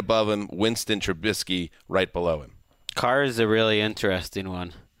 Carr right above him, Winston, Trubisky right below him. Carr is a really interesting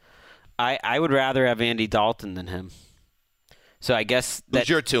one. I would rather have Andy Dalton than him. So I guess that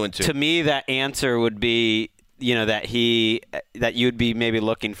you're 2 and 2. To me, that answer would be, that you'd be maybe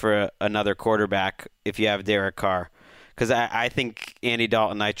looking for another quarterback if you have Derek Carr, because I think Andy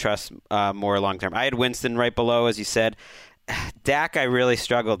Dalton I trust more long term. I had Winston right below, as you said. Dak I really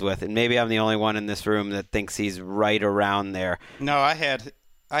struggled with, and maybe I'm the only one in this room that thinks he's right around there. No, I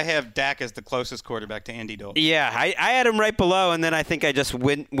have Dak as the closest quarterback to Andy Dalton. Yeah, I had him right below, and then I think I just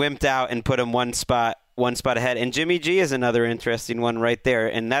wimped out and put him one spot ahead. And Jimmy G is another interesting one right there,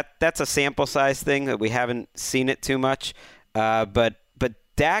 and that's a sample size thing that we haven't seen it too much. But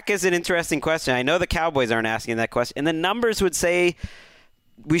Dak is an interesting question. I know the Cowboys aren't asking that question, and the numbers would say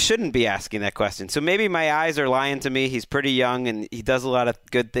we shouldn't be asking that question. So maybe my eyes are lying to me. He's pretty young and he does a lot of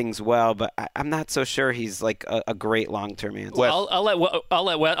good things well, but I'm not so sure he's like a great long-term answer. Well,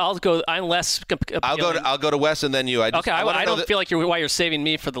 I'll go. I'm less. I'll go to Wes and then you. I don't feel like why you're saving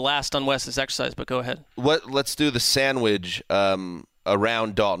me for the last on Wes's exercise, but go ahead. Let's do the sandwich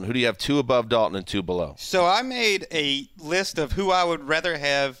around Dalton. Who do you have 2 above Dalton and 2 below? So I made a list of who I would rather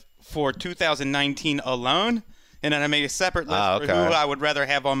have for 2019 alone. And then I made a separate list for who I would rather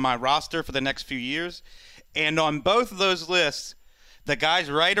have on my roster for the next few years. And on both of those lists, the guys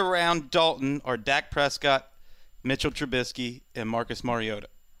right around Dalton are Dak Prescott, Mitchell Trubisky, and Marcus Mariota.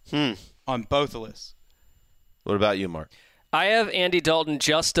 On both lists. What about you, Mark? I have Andy Dalton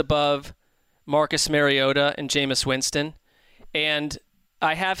just above Marcus Mariota and Jameis Winston. And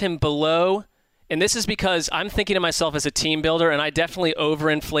I have him below. And this is because I'm thinking of myself as a team builder, and I definitely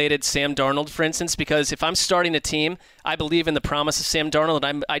overinflated Sam Darnold, for instance, because if I'm starting a team, I believe in the promise of Sam Darnold,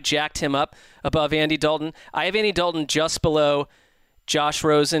 and I jacked him up above Andy Dalton. I have Andy Dalton just below Josh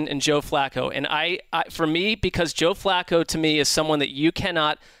Rosen and Joe Flacco. And for me, because Joe Flacco, to me, is someone that you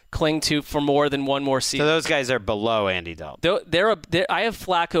cannot cling to for more than one more season. So those guys are below Andy Dalton. I have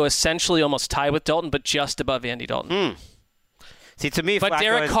Flacco essentially almost tied with Dalton, but just above Andy Dalton. See, to me, but Flacco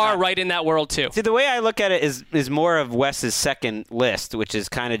Derek Carr right in that world too. See, the way I look at it is more of Wes's second list, which is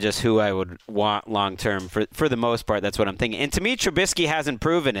kind of just who I would want long term for the most part. That's what I'm thinking. And to me, Trubisky hasn't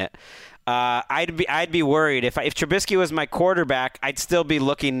proven it. I'd be worried if Trubisky was my quarterback, I'd still be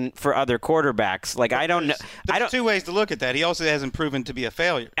looking for other quarterbacks. Like I don't know. There's 2 ways to look at that. He also hasn't proven to be a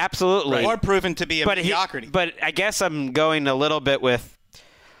failure. Absolutely, or proven to be a mediocrity. But I guess I'm going a little bit with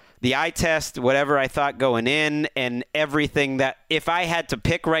the eye test, whatever I thought going in, and everything that if I had to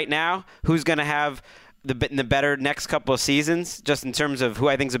pick right now, who's going to have the better next couple of seasons, just in terms of who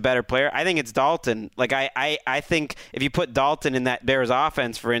I think is a better player, I think it's Dalton. Like I think if you put Dalton in that Bears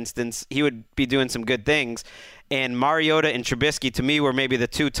offense, for instance, he would be doing some good things. And Mariota and Trubisky, to me, were maybe the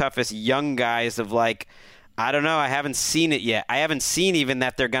 2 toughest young guys of like, I don't know, I haven't seen it yet. I haven't seen even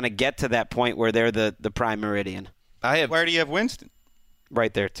that they're going to get to that point where they're the prime meridian. Where do you have Winston?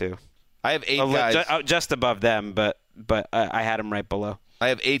 Right there, too. I have 8 guys. Just above them, but I had him right below. I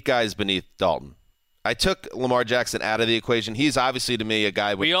have 8 guys beneath Dalton. I took Lamar Jackson out of the equation. He's obviously, to me, a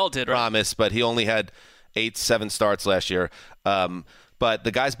guy with promise, but he only had 7 starts last year. But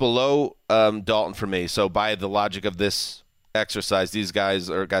the guys below Dalton for me, so by the logic of this exercise, these guys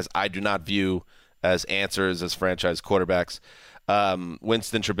are guys I do not view as answers, as franchise quarterbacks.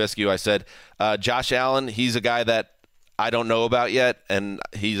 Winston, Trubisky, I said. Josh Allen, he's a guy that I don't know about yet, and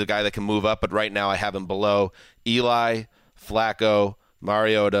he's a guy that can move up, but right now I have him below. Eli, Flacco,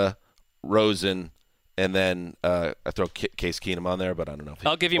 Mariota, Rosen, And then I throw Case Keenum on there, but I don't know.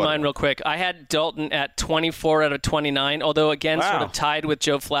 I'll give you mine real quick. I had Dalton at 24 out of 29, although, again, sort of tied with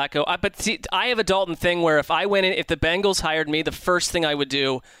Joe Flacco. But see, I have a Dalton thing where if the Bengals hired me, the first thing I would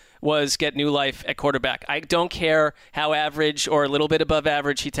do was get new life at quarterback. I don't care how average or a little bit above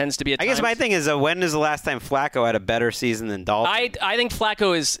average he tends to be at times. I guess my thing is, when is the last time Flacco had a better season than Dalton? I think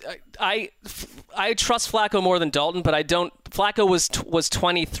Flacco is I trust Flacco more than Dalton, but I don't. Flacco was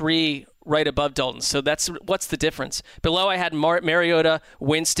 23 right above Dalton, so what's the difference? Below I had Mariota,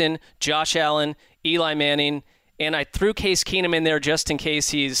 Winston, Josh Allen, Eli Manning, and I threw Case Keenum in there just in case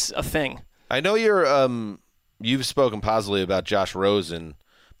he's a thing. I know you've spoken positively about Josh Rosen.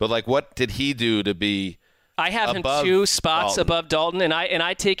 But what did he do to be? I have him 2 spots above Dalton, and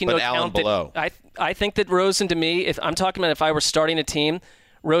I take into account that I think that Rosen, to me, if I'm talking about if I were starting a team,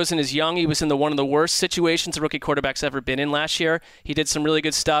 Rosen is young. He was in one of the worst situations a rookie quarterback's ever been in last year. He did some really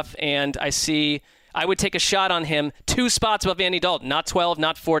good stuff, and I would take a shot on him 2 spots above Andy Dalton, not 12,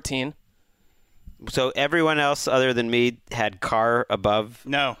 not 14. So everyone else other than me had Carr above?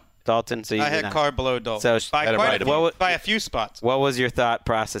 No. Dalton, so I had Carr below Dalton by a few spots. What was your thought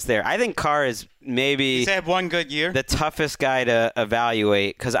process there? I think Carr is maybe he's had one good year, the toughest guy to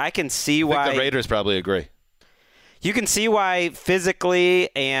evaluate because I can see why. I think the Raiders probably agree. You can see why physically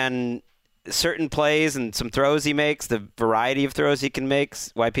and certain plays and some throws he makes, the variety of throws he can make,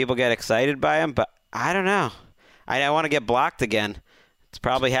 why people get excited by him. But I don't know. I want to get blocked again. It's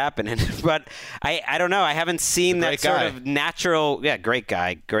probably happening, but I don't know. I haven't seen that sort of natural. Yeah, great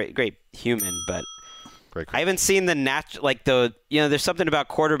guy, great human, but I haven't seen the natural there's something about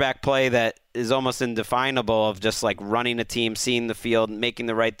quarterback play that is almost indefinable of just running a team, seeing the field, making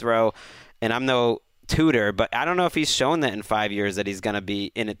the right throw. And I'm no tutor, but I don't know if he's shown that in 5 years that he's going to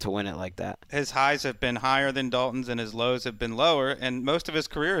be in it to win it like that. His highs have been higher than Dalton's, and his lows have been lower, and most of his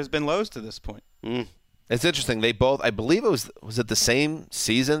career has been lows to this point. It's interesting. They both, I believe it was it the same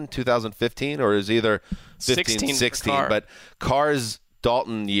season, 2015, or is either 15, 16? But Carr's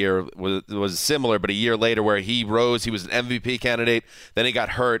Dalton year was similar, but a year later where he rose, he was an MVP candidate, then he got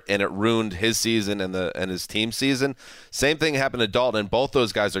hurt, and it ruined his season and his team's season. Same thing happened to Dalton, and both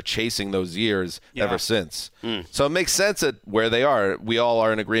those guys are chasing those years ever since. So it makes sense at where they are. We all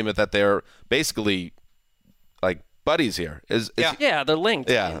are in agreement that they're basically buddies here. They're linked.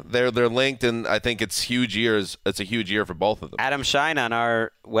 Yeah, they're linked, and I think it's huge years. It's a huge year for both of them. Adam Shine on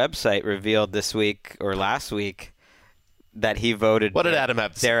our website revealed this week or last week that he voted. What did Adam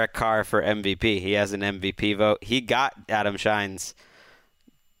have to say? Derek Carr for MVP. He has an MVP vote. He got Adam Shine's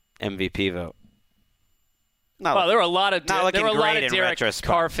MVP vote. There were a lot of Derek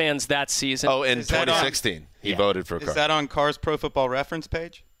Carr fans that season. Oh, in 2016, he voted for Carr. Is that on Carr's Pro Football Reference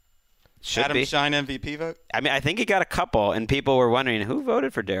page? Should Adam be. Shine MVP vote? I mean, I think he got a couple, and people were wondering who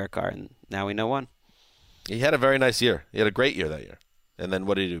voted for Derek Carr, and now we know one. He had a very nice year. He had a great year that year. And then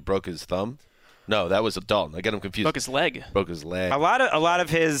what did he do? Broke his thumb? No, that was Dalton. I get him confused. Broke his leg. A lot of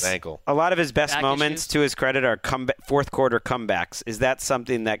his ankle. A lot of his best Back moments, issues. to his credit, are fourth quarter comebacks. Is that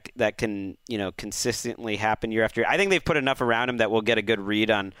something that can consistently happen year after year? I think they've put enough around him that we'll get a good read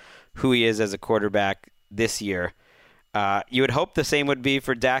on who he is as a quarterback this year. You would hope the same would be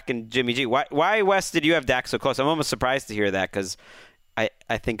for Dak and Jimmy G. Why, Wes, did you have Dak so close? I'm almost surprised to hear that because I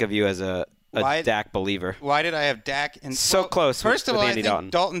think of you as a Dak believer. Why did I have Dak so close? First of all, Andy I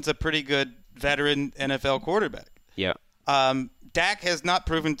think Dalton's a pretty good veteran NFL quarterback. Yeah. Dak has not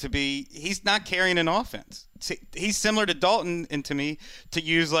proven to be. He's not carrying an offense. He's similar to Dalton, and to me, to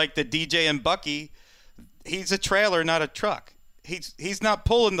use the DJ and Bucky, he's a trailer, not a truck. He's not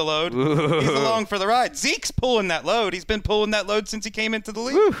pulling the load. He's along for the ride. Zeke's pulling that load. He's been pulling that load since he came into the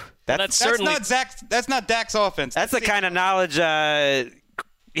league. That's not Dak's offense. That's the kind of knowledge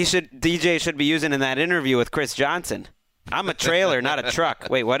DJ should be using in that interview with Chris Johnson. I'm a trailer, not a truck.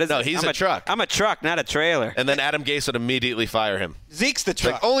 Wait, what is it? No, he's a truck. I'm a truck, not a trailer. And then Adam Gase would immediately fire him. Zeke's the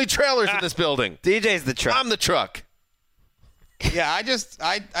truck. Only trailers in this building. DJ's the truck. I'm the truck. Yeah,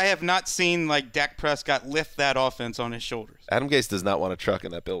 I have not seen Dak Prescott lift that offense on his shoulders. Adam Gase does not want a truck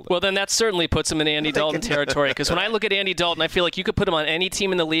in that building. Well, then that certainly puts him in Andy Dalton territory because when I look at Andy Dalton, I feel like you could put him on any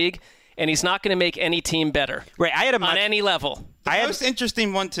team in the league, and he's not going to make any team better. Right, I had him on any level. The most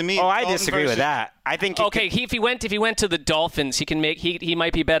interesting one to me. Oh, I disagree with that. I think if he went to the Dolphins, he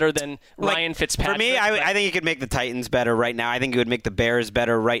might be better than Ryan Fitzpatrick. For me, I think he could make the Titans better right now. I think he would make the Bears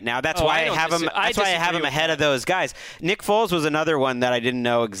better right now. That's why I have him. That's why I have him ahead of those guys. Nick Foles was another one that I didn't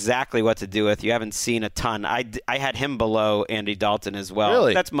know exactly what to do with. You haven't seen a ton. I had him below Andy Dalton as well.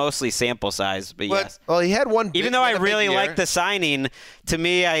 Really? That's mostly sample size, but yes. Well, he had one. Even though I really like the signing, to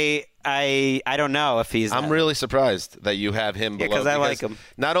me, I don't know if he's. I'm really surprised that you have him him Yeah, below. 'cause I like him.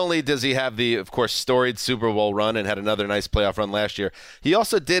 Not only does he have the, of course, storied Super Bowl run and had another nice playoff run last year, he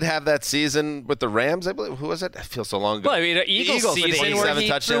also did have that season with the Rams, I believe. Who was it? I feel so long ago. Well, I mean, Eagles with season where 27 he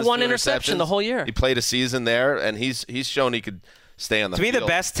touchdowns, threw one 2 interception interceptions. the whole year. He played a season there, and he's shown he could stay on the To me, field. the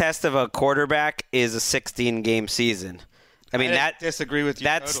best test of a quarterback is a 16-game season. I mean, I disagree with you.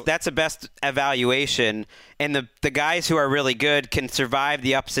 Totally. That's a best evaluation, and the guys who are really good can survive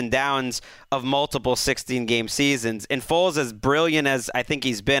the ups and downs of multiple 16-game seasons. And Foles, as brilliant as I think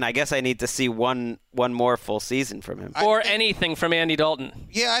he's been, I guess I need to see one more full season from him. Or anything from Andy Dalton.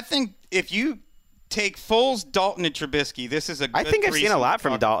 Yeah, I think if you take Foles, Dalton, and Trubisky, this is a good I think I've seen a lot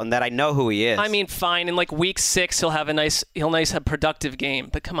from Dalton that I know who he is. I mean, fine. In like week 6, he'll have a productive game.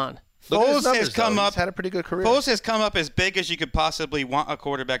 But come on. Foles has come up. He's had a pretty good career. Foles has come up as big as you could possibly want a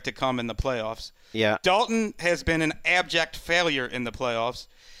quarterback to come in the playoffs. Yeah. Dalton has been an abject failure in the playoffs.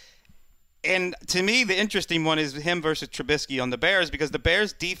 And to me, the interesting one is him versus Trubisky on the Bears, because the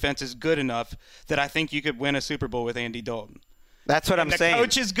Bears' defense is good enough that I think you could win a Super Bowl with Andy Dalton. That's what I'm saying. The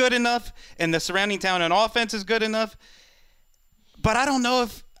coach is good enough, and the surrounding town and offense is good enough. But I don't know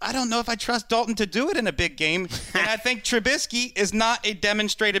if I trust Dalton to do it in a big game. And I think Trubisky is not a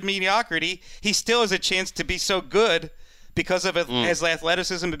demonstrated mediocrity. He still has a chance to be so good because of his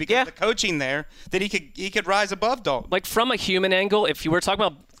athleticism and because of the coaching there that he could rise above Dalton. Like from a human angle, if you were talking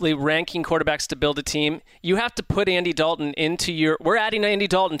about ranking quarterbacks to build a team, you have to put Andy Dalton into we're adding Andy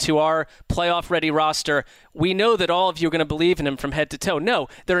Dalton to our playoff-ready roster. We know that all of you are going to believe in him from head to toe. No,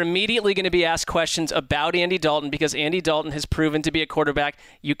 they're immediately going to be asked questions about Andy Dalton because Andy Dalton has proven to be a quarterback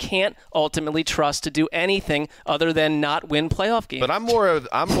you can't ultimately trust to do anything other than not win playoff games. But I'm more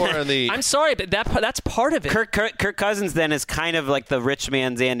in the. I'm sorry, but that's part of it. Kirk Cousins then is kind of like the rich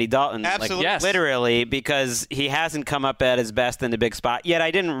man's Andy Dalton. Absolutely. Like, Yes. literally, because he hasn't come up at his best in the big spot. Yet I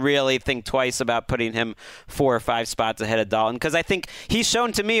didn't really think twice about putting him 4 or 5 spots ahead of Dalton, because I think he's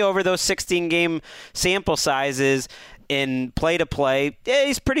shown to me over those 16-game sample sizes in play-to-play,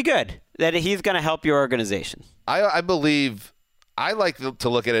 he's pretty good, that he's going to help your organization. I believe I like to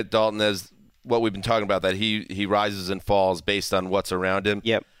look at it, Dalton, as what we've been talking about, that he rises and falls based on what's around him.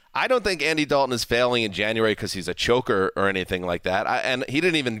 Yep. I don't think Andy Dalton is failing in January because he's a choker or anything like that. And he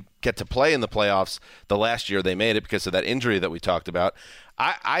didn't even get to play in the playoffs the last year they made it because of that injury that we talked about.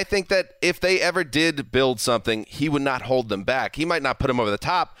 I think that if they ever did build something, he would not hold them back. He might not put them over the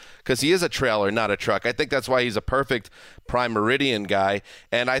top because he is a trailer, not a truck. I think that's why he's a perfect prime meridian guy.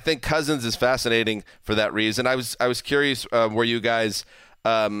 And I think Cousins is fascinating for that reason. I was curious, were you guys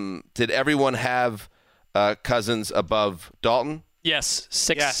did everyone have Cousins above Dalton? Yes,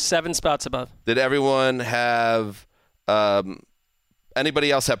 7 spots above. Did everyone have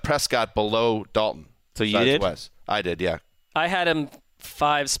anybody else have Prescott below Dalton? So you did? Wes? I did, yeah. I had him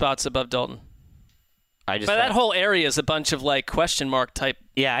 5 spots above Dalton. But that whole area is a bunch of like question mark type.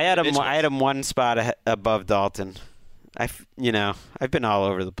 Yeah, I had him 1 spot above Dalton. I've been all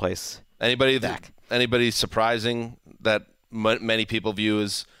over the place. Anybody surprising that many people view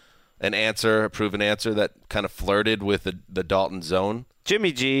as a proven answer that kind of flirted with the Dalton zone?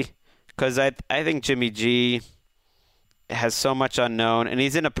 Jimmy G, because I think Jimmy G has so much unknown, and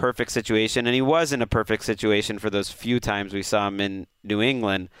he's in a perfect situation, and he was in a perfect situation for those few times we saw him in New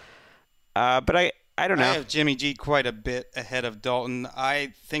England. But I don't know. I have Jimmy G quite a bit ahead of Dalton.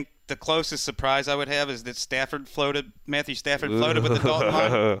 I think the closest surprise I would have is that Matthew Stafford floated with the Dalton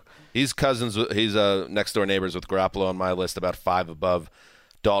line. He's next door neighbors with Garoppolo on my list, about 5 above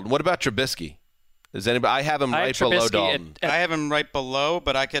Dalton. What about Trubisky? Is anybody? I have him right below Dalton. I have him right below,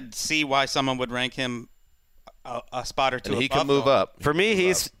 but I could see why someone would rank him a spot or two. And he above can move Dalton. up. For me,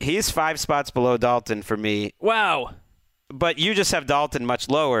 he's 5 spots below Dalton for me. Wow. But you just have Dalton much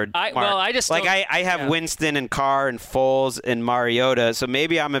lower. I have Winston and Carr and Foles and Mariota, so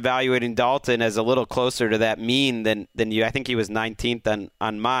maybe I'm evaluating Dalton as a little closer to that mean than you. I think he was 19th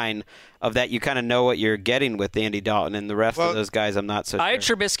on mine. Of that, you kind of know what you're getting with Andy Dalton, and the rest of those guys, I'm not so sure. I had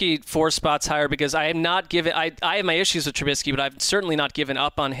Trubisky 4 spots higher because I am not given. I have my issues with Trubisky, but I've certainly not given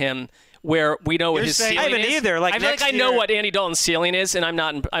up on him. Where we know what his ceiling is. I haven't either. I feel like I know what Andy Dalton's ceiling is, and I'm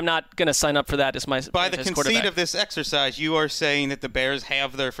not going to sign up for that as my By the conceit of this exercise, you are saying that the Bears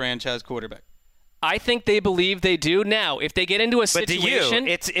have their franchise quarterback. I think they believe they do. Now, if they get into a situation,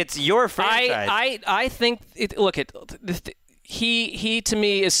 it's your franchise. I think he to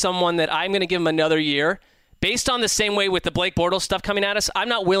me is someone that I'm going to give him another year. Based on the same way with the Blake Bortles stuff coming at us, I'm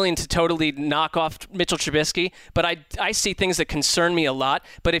not willing to totally knock off Mitchell Trubisky, but I see things that concern me a lot.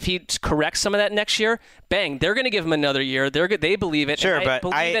 But if he corrects some of that next year, bang, they're going to give him another year. They believe it. Sure, and but I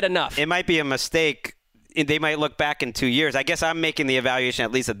believe it enough. It might be a mistake they might look back in 2 years. I guess I'm making the evaluation,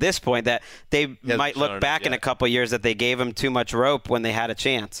 at least at this point, that they might look back in a couple years that they gave him too much rope when they had a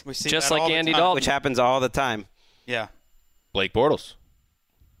chance. We see Just that like all the Andy time. Dalton. Which happens all the time. Yeah. Blake Bortles.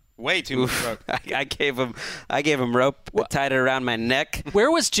 Way too much rope. I gave him rope, tied it around my neck. Where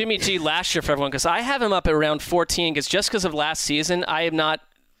was Jimmy G last year for everyone? Because I have him up at around 14. Because just because of last season, I am not.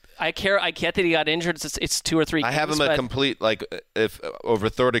 I get that he got injured. It's 2 or 3 games. I have him a complete, like, if over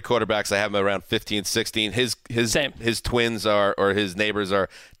 30 quarterbacks, I have him around 15, 16. His twins are, or his neighbors are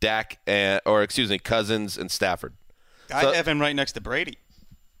Dak Cousins and Stafford. I have him right next to Brady.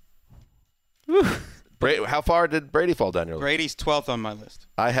 How far did Brady fall down your list? Brady's 12th on my list.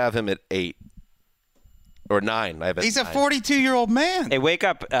 I have him at 8 or 9. He's a 42-year-old man. Hey, wake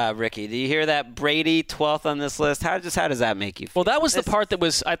up, Ricky. Do you hear that? Brady, 12th on this list. How does that make you feel? Well, that was the part that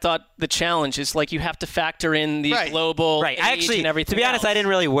was, I thought, the challenge is like you have to factor in the global age and everything. To be honest, I didn't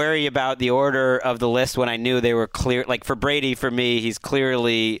really worry about the order of the list when I knew they were clear. Like for Brady, for me, he's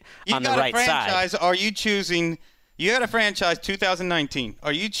clearly on the right side. Are you choosing? You had a franchise 2019.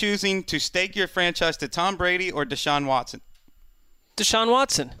 Are you choosing to stake your franchise to Tom Brady or Deshaun Watson? Deshaun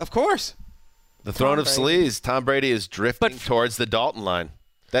Watson. Of course. The throne of sleaze. Tom Brady is drifting towards the Dalton line.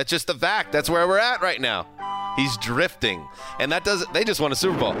 That's just the fact. That's where we're at right now. He's drifting, and that doesn't. They just won a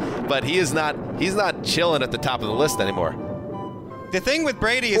Super Bowl, but he is not. He's not chilling at the top of the list anymore. The thing with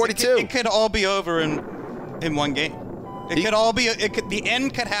Brady is 42. It could all be over in one game. Could all be. The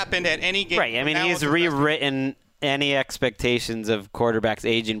end could happen at any game. Right. I mean, he's rewritten any expectations of quarterbacks'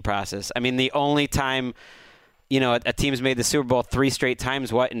 aging process. I mean, the only time, a team's made the Super Bowl 3 straight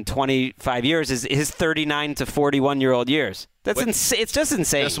times, in 25 years, is his 39 to 41-year-old years. That's insane. It's just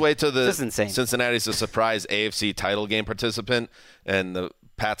insane. Just wait till the Cincinnati's a surprise AFC title game participant, and the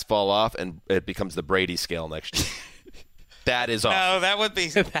Pats fall off, and it becomes the Brady scale next year. That is awesome. No, that would be.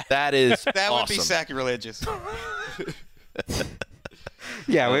 That is that awesome. would be sacrilegious.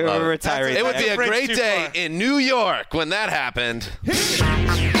 Yeah, we were retiring. It would be a great day in New York when that happened.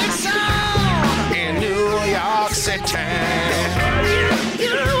 In New York City.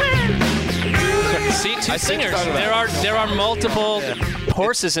 See, two singers. There are multiple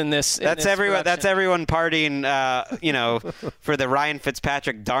horses in this. That's everyone. That's everyone partying. For the Ryan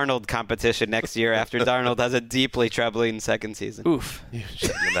Fitzpatrick Darnold competition next year after Darnold has a deeply troubling second season. Oof.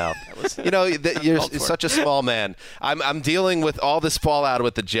 Shut your mouth. You're such a small man. I'm dealing with all this fallout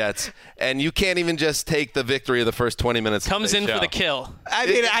with the Jets, and you can't even just take the victory of the first 20 minutes. Comes in for the kill.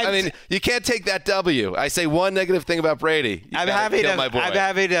 I mean, you can't take that W. I say one negative thing about Brady. I'm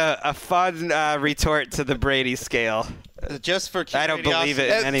having a fun retort to the Brady scale. Just for I don't believe it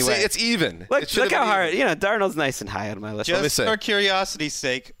in any way. It's even. Look how hard. Darnold's nice and high on my list. Just for curiosity's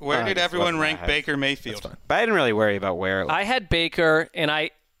sake, where did everyone rank Baker Mayfield? But I didn't really worry about where it was. I had Baker, and I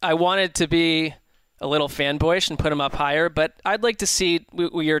wanted to be a little fanboyish and put him up higher, but I'd like to see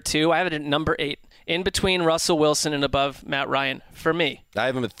year 2. I have it at number 8, in between Russell Wilson and above Matt Ryan, for me. I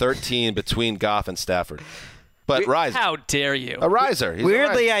have him at 13 between Goff and Stafford. But riser. How dare you? A riser. He's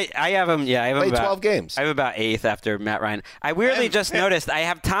weirdly, a riser. I have him. Yeah, I have him played about 12 games. I have about 8th after Matt Ryan. I weirdly just noticed I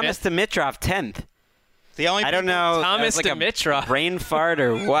have Thomas Dimitrov 10th. I don't know. Thomas like Dimitrov. A brain fart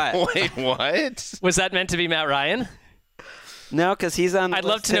or what? Wait, what? Was that meant to be Matt Ryan? No, because he's on the I'd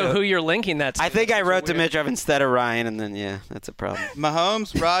list love to know who you're linking that to. I think I wrote Dimitrov instead of Ryan, and then, that's a problem.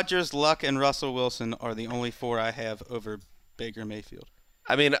 Mahomes, Rodgers, Luck, and Russell Wilson are the only 4 I have over Baker Mayfield.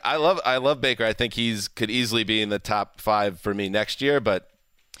 I mean, I love Baker. I think could easily be in the top 5 for me next year, but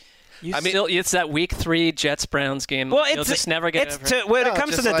it's that week 3 Jets-Browns game. Well, you'll just never get over. When it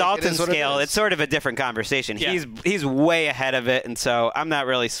comes to the Dalton scale, it's sort of a different conversation. Yeah. He's way ahead of it, and so I'm not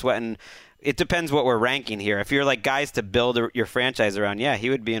really sweating. It depends what we're ranking here. If you're like guys to build your franchise around, he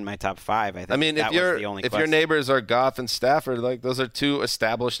would be in my top 5. I think. I mean, if your neighbors are Goff and Stafford, like those are 2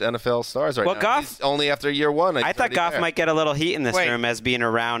 established NFL stars right now. Goff He's only after year 1. I thought Goff might get a little heat in this room as being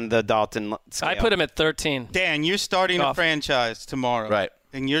around the Dalton scale. I put him at 13. Dan, you're starting a franchise tomorrow, right?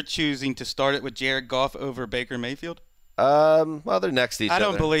 And you're choosing to start it with Jared Goff over Baker Mayfield? Well, they're next to each other. I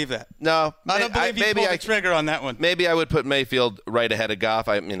don't believe that. No. I don't believe you pulled the trigger on that one. Maybe I would put Mayfield right ahead of Goff.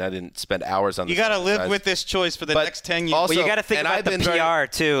 I mean, I didn't spend hours on this. You got to live with this choice for the next 10 years. Also, you got to think about the PR,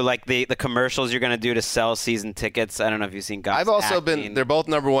 too, like the commercials you're going to do to sell season tickets. I don't know if you've seen Goff's I've also acting. they're both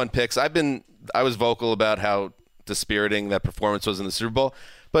number 1 picks. I was vocal about how dispiriting that performance was in the Super Bowl.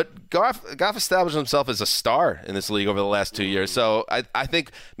 But Goff established himself as a star in this league over the last 2 years. So I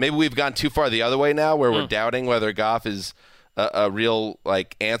think maybe we've gone too far the other way now where we're doubting whether Goff is a real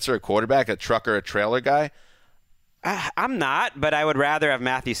answer, a quarterback, a trucker, a trailer guy. I'm not, but I would rather have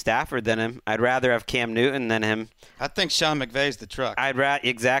Matthew Stafford than him. I'd rather have Cam Newton than him. I think Sean McVay's the truck.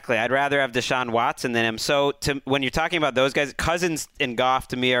 Exactly. I'd rather have Deshaun Watson than him. So when you're talking about those guys, Cousins and Goff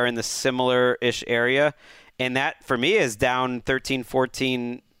to me are in the similar-ish area, and that for me is down 13,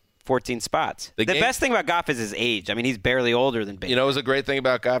 14 spots. The best thing about Goff is his age. I mean, he's barely older than Baker. You know, it was a great thing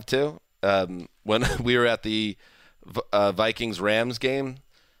about Goff too. When we were at the Vikings-Rams game,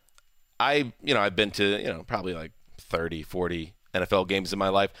 I've been to probably like 30, 40 NFL games in my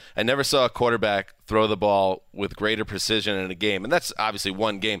life. I never saw a quarterback throw the ball with greater precision in a game, and that's obviously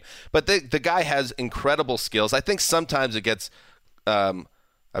one game. But the guy has incredible skills. I think sometimes it gets,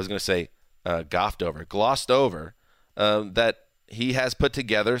 glossed over, that he has put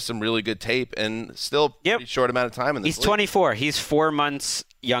together some really good tape and still pretty short amount of time in this He's league. 24. He's 4 months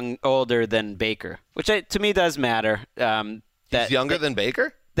older than Baker, which to me does matter. He's younger than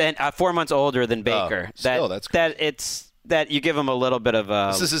Baker? Then 4 months older than Baker. That's cool. That you give him a little bit of a.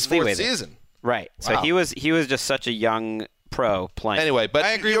 This is his fourth season, right? Wow. So he was just such a young pro playing. Anyway, but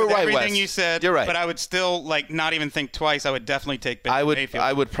I agree you're with right, everything Wes. you said. You're right. But I would still not even think twice. I would definitely take Baker Mayfield.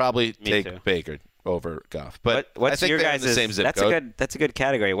 I would probably Me take too. Baker over Goff. But what's I think your they're in guys' the same zip code. That's a good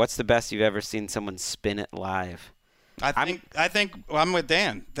category. What's the best you've ever seen someone spin it live? I think I'm with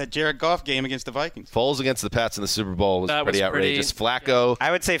Dan. That Jared Goff game against the Vikings. Foles against the Pats in the Super Bowl was pretty outrageous. Flacco.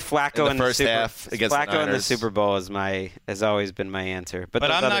 I would say Flacco in the first half against the Flacco in the Niners. Super Bowl has always been my answer. But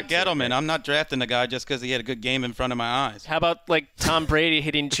I'm not Gettleman. I'm not drafting the guy just because he had a good game in front of my eyes. How about Tom Brady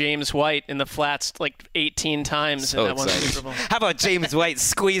hitting James White in the flats 18 times in that one Super Bowl? How about James White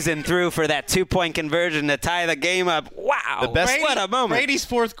squeezing through for that 2-point conversion to tie the game up? Wow. What a moment. Brady's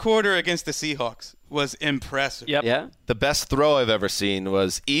fourth quarter against the Seahawks was impressive. Yep. Yeah. The best throw I've ever seen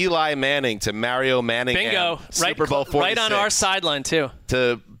was Eli Manning to Mario Manningham. Bingo. Super Bowl 46. Right on our sideline, too.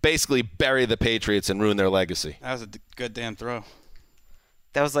 To basically bury the Patriots and ruin their legacy. That was a good damn throw.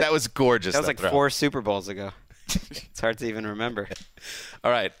 That was gorgeous. That was throw. 4 Super Bowls ago. It's hard to even remember.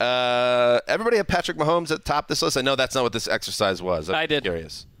 All right. Everybody have Patrick Mahomes at the top of this list? I know that's not what this exercise was. I did.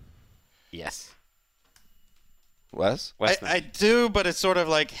 Curious. Yes. Wes? I do, but it's sort of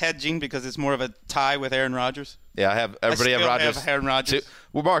like hedging because it's more of a tie with Aaron Rodgers. Yeah, I have everybody have Rodgers. Have Aaron Rodgers.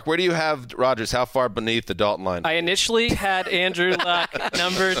 Well, Mark, where do you have Rodgers? How far beneath the Dalton line? I initially had Andrew Luck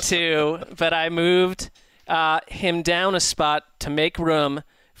number 2, but I moved him down a spot to make room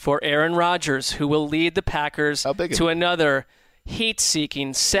for Aaron Rodgers, who will lead the Packers to another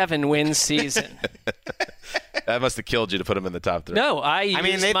heat-seeking 7-win season. That must have killed you to put him in the top 3. No, again,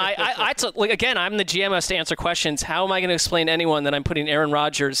 I'm the GM. I have to answer questions. How am I going to explain to anyone that I'm putting Aaron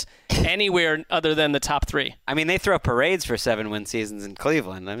Rodgers anywhere other than the top 3? I mean, they throw parades for 7-win seasons in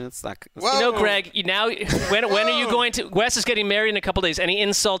Cleveland. I mean, it's not. Greg, when are you going to? Wes is getting married in a couple days. Any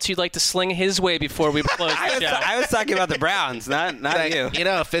insults you'd like to sling his way before we close the show? I was talking about the Browns, not you.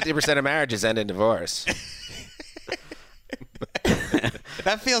 50% of marriages end in divorce.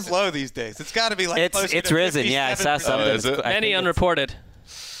 That feels low these days. It's got to be it's risen. Yeah, I saw something. Many unreported.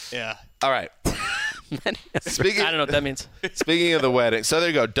 Yeah. All right. I don't know what that means. Speaking of the wedding, so there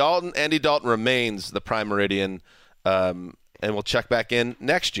you go. Andy Dalton remains the prime meridian, and we'll check back in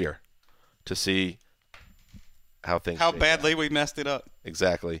next year to see how badly we messed it up.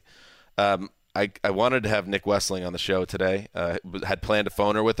 Exactly. I wanted to have Nick Wessling on the show today. Had planned to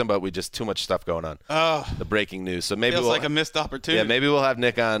phone her with him, but we just too much stuff going on. Oh, the breaking news. So maybe feels like a missed opportunity. Yeah, maybe we'll have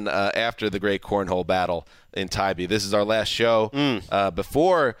Nick on after the great cornhole battle in Tybee. This is our last show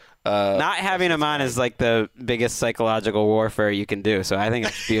before. Not having him on is like the biggest psychological warfare you can do. So I think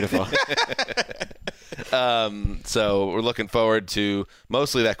it's beautiful. So we're looking forward to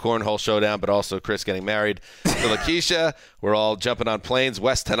mostly that cornhole showdown, but also Chris getting married to Lakeisha. We're all jumping on planes.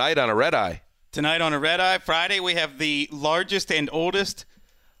 West tonight on a red eye. Tonight on a red eye. Friday we have the largest and oldest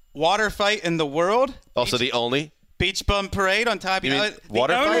water fight in the world. Also the only beach bum parade on Tybee. The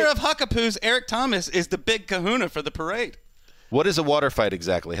owner of Huckapoo's, Eric Thomas, is the big kahuna for the parade. What is a water fight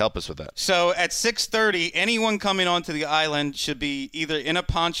exactly? Help us with that. So at 6:30, anyone coming onto the island should be either in a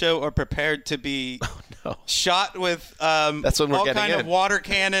poncho or prepared to be shot with That's when we're all getting kind of water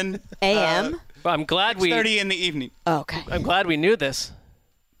cannon. AM? I'm glad 6:30 in the evening. Oh, okay. I'm glad we knew this.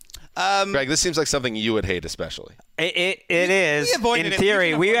 Greg, this seems like something you would hate especially. It is, in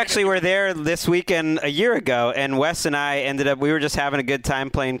theory. We actually were there this weekend a year ago, and Wes and I we were just having a good time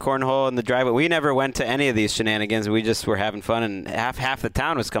playing cornhole in the driveway. We never went to any of these shenanigans. We just were having fun, and half the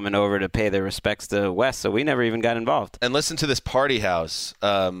town was coming over to pay their respects to Wes, so we never even got involved. And listen to this party house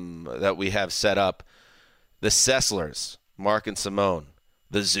that we have set up. The Sesslers, Mark and Simone.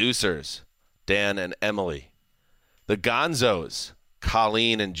 The Zeusers, Dan and Emily. The Gonzos,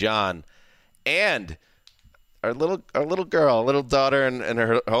 Colleen and John. And our little girl, our little daughter in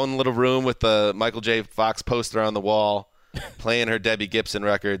her own little room with the Michael J. Fox poster on the wall, playing her Debbie Gibson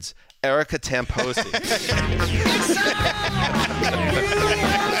records. Erica Tamposi.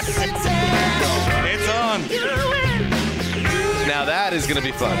 It's on. Now that is going to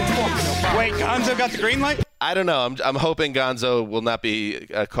be fun. Wait, Gonzo got the green light? I don't know. I'm hoping Gonzo will not be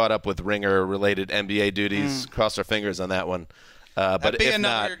caught up with Ringer-related NBA duties. Cross our fingers on that one. But That'd be if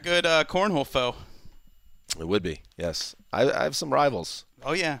another not, good cornhole foe. It would be, yes. I have some rivals.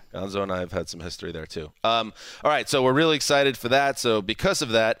 Oh, yeah. Gonzo and I have had some history there, too. All right, so we're really excited for that. So because of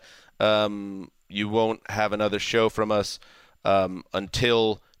that, you won't have another show from us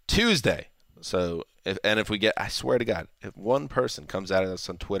until Tuesday. So if we get, I swear to God, if one person comes at us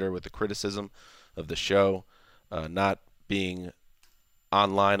on Twitter with a criticism of the show not being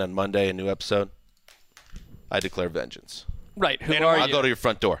online on Monday, a new episode, I declare vengeance. Right. Who are you? I'll go to your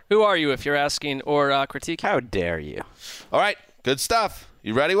front door. Who are you if you're asking or critique? How dare you? All right, good stuff.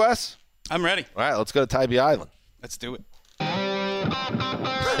 You ready, Wes? I'm ready. All right, let's go to Tybee Island. Let's do it.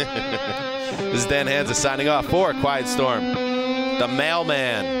 This is Dan Hansa signing off for Quiet Storm. The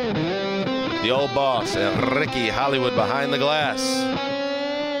mailman, the old boss, and Ricky Hollywood behind the glass.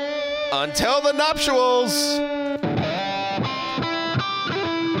 Until the nuptials.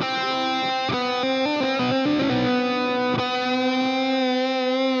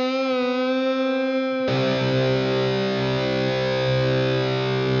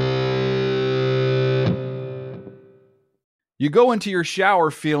 You go into your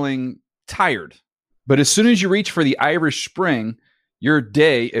shower feeling tired, but as soon as you reach for the Irish Spring, your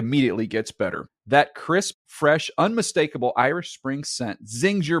day immediately gets better. That crisp, fresh, unmistakable Irish Spring scent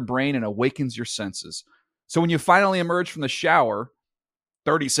zings your brain and awakens your senses. So when you finally emerge from the shower,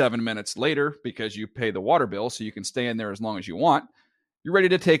 37 minutes later, because you pay the water bill so you can stay in there as long as you want, you're ready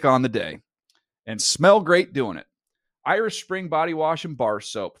to take on the day. And smell great doing it. Irish Spring Body Wash and Bar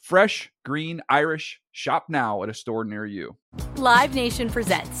Soap. Fresh, green, Irish. Shop now at a store near you. Live Nation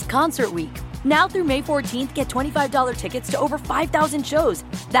presents Concert Week. Now through May 14th, get $25 tickets to over 5,000 shows.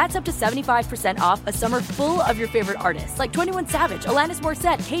 That's up to 75% off a summer full of your favorite artists like 21 Savage, Alanis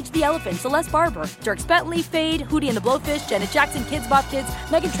Morissette, Cage the Elephant, Celeste Barber, Dierks Bentley, Fade, Hootie and the Blowfish, Janet Jackson, Kids Bop Kids,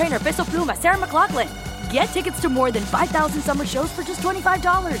 Meghan Trainor, Bissell Pluma, Sarah McLachlan. Get tickets to more than 5,000 summer shows for just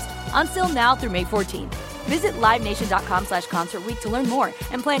 $25. Until now through May 14th. Visit LiveNation.com/Concert Week to learn more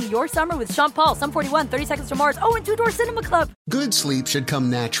and plan your summer with Sean Paul, Sum 41, 30 Seconds to Mars, and Two Door Cinema Club. Good sleep should come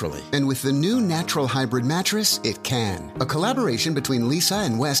naturally, and with the new Natural Hybrid mattress, it can. A collaboration between Lisa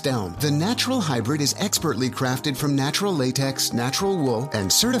and West Elm, the Natural Hybrid is expertly crafted from natural latex, natural wool,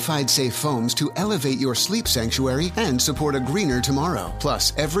 and certified safe foams to elevate your sleep sanctuary and support a greener tomorrow.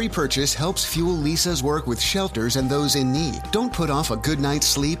 Plus, every purchase helps fuel Lisa's work with shelters and those in need. Don't put off a good night's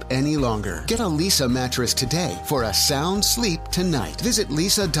sleep any longer. Get a Lisa mattress today for a sound sleep tonight. Visit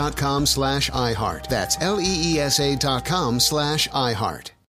lisa.com/iHeart. That's LEESA.com/iHeart.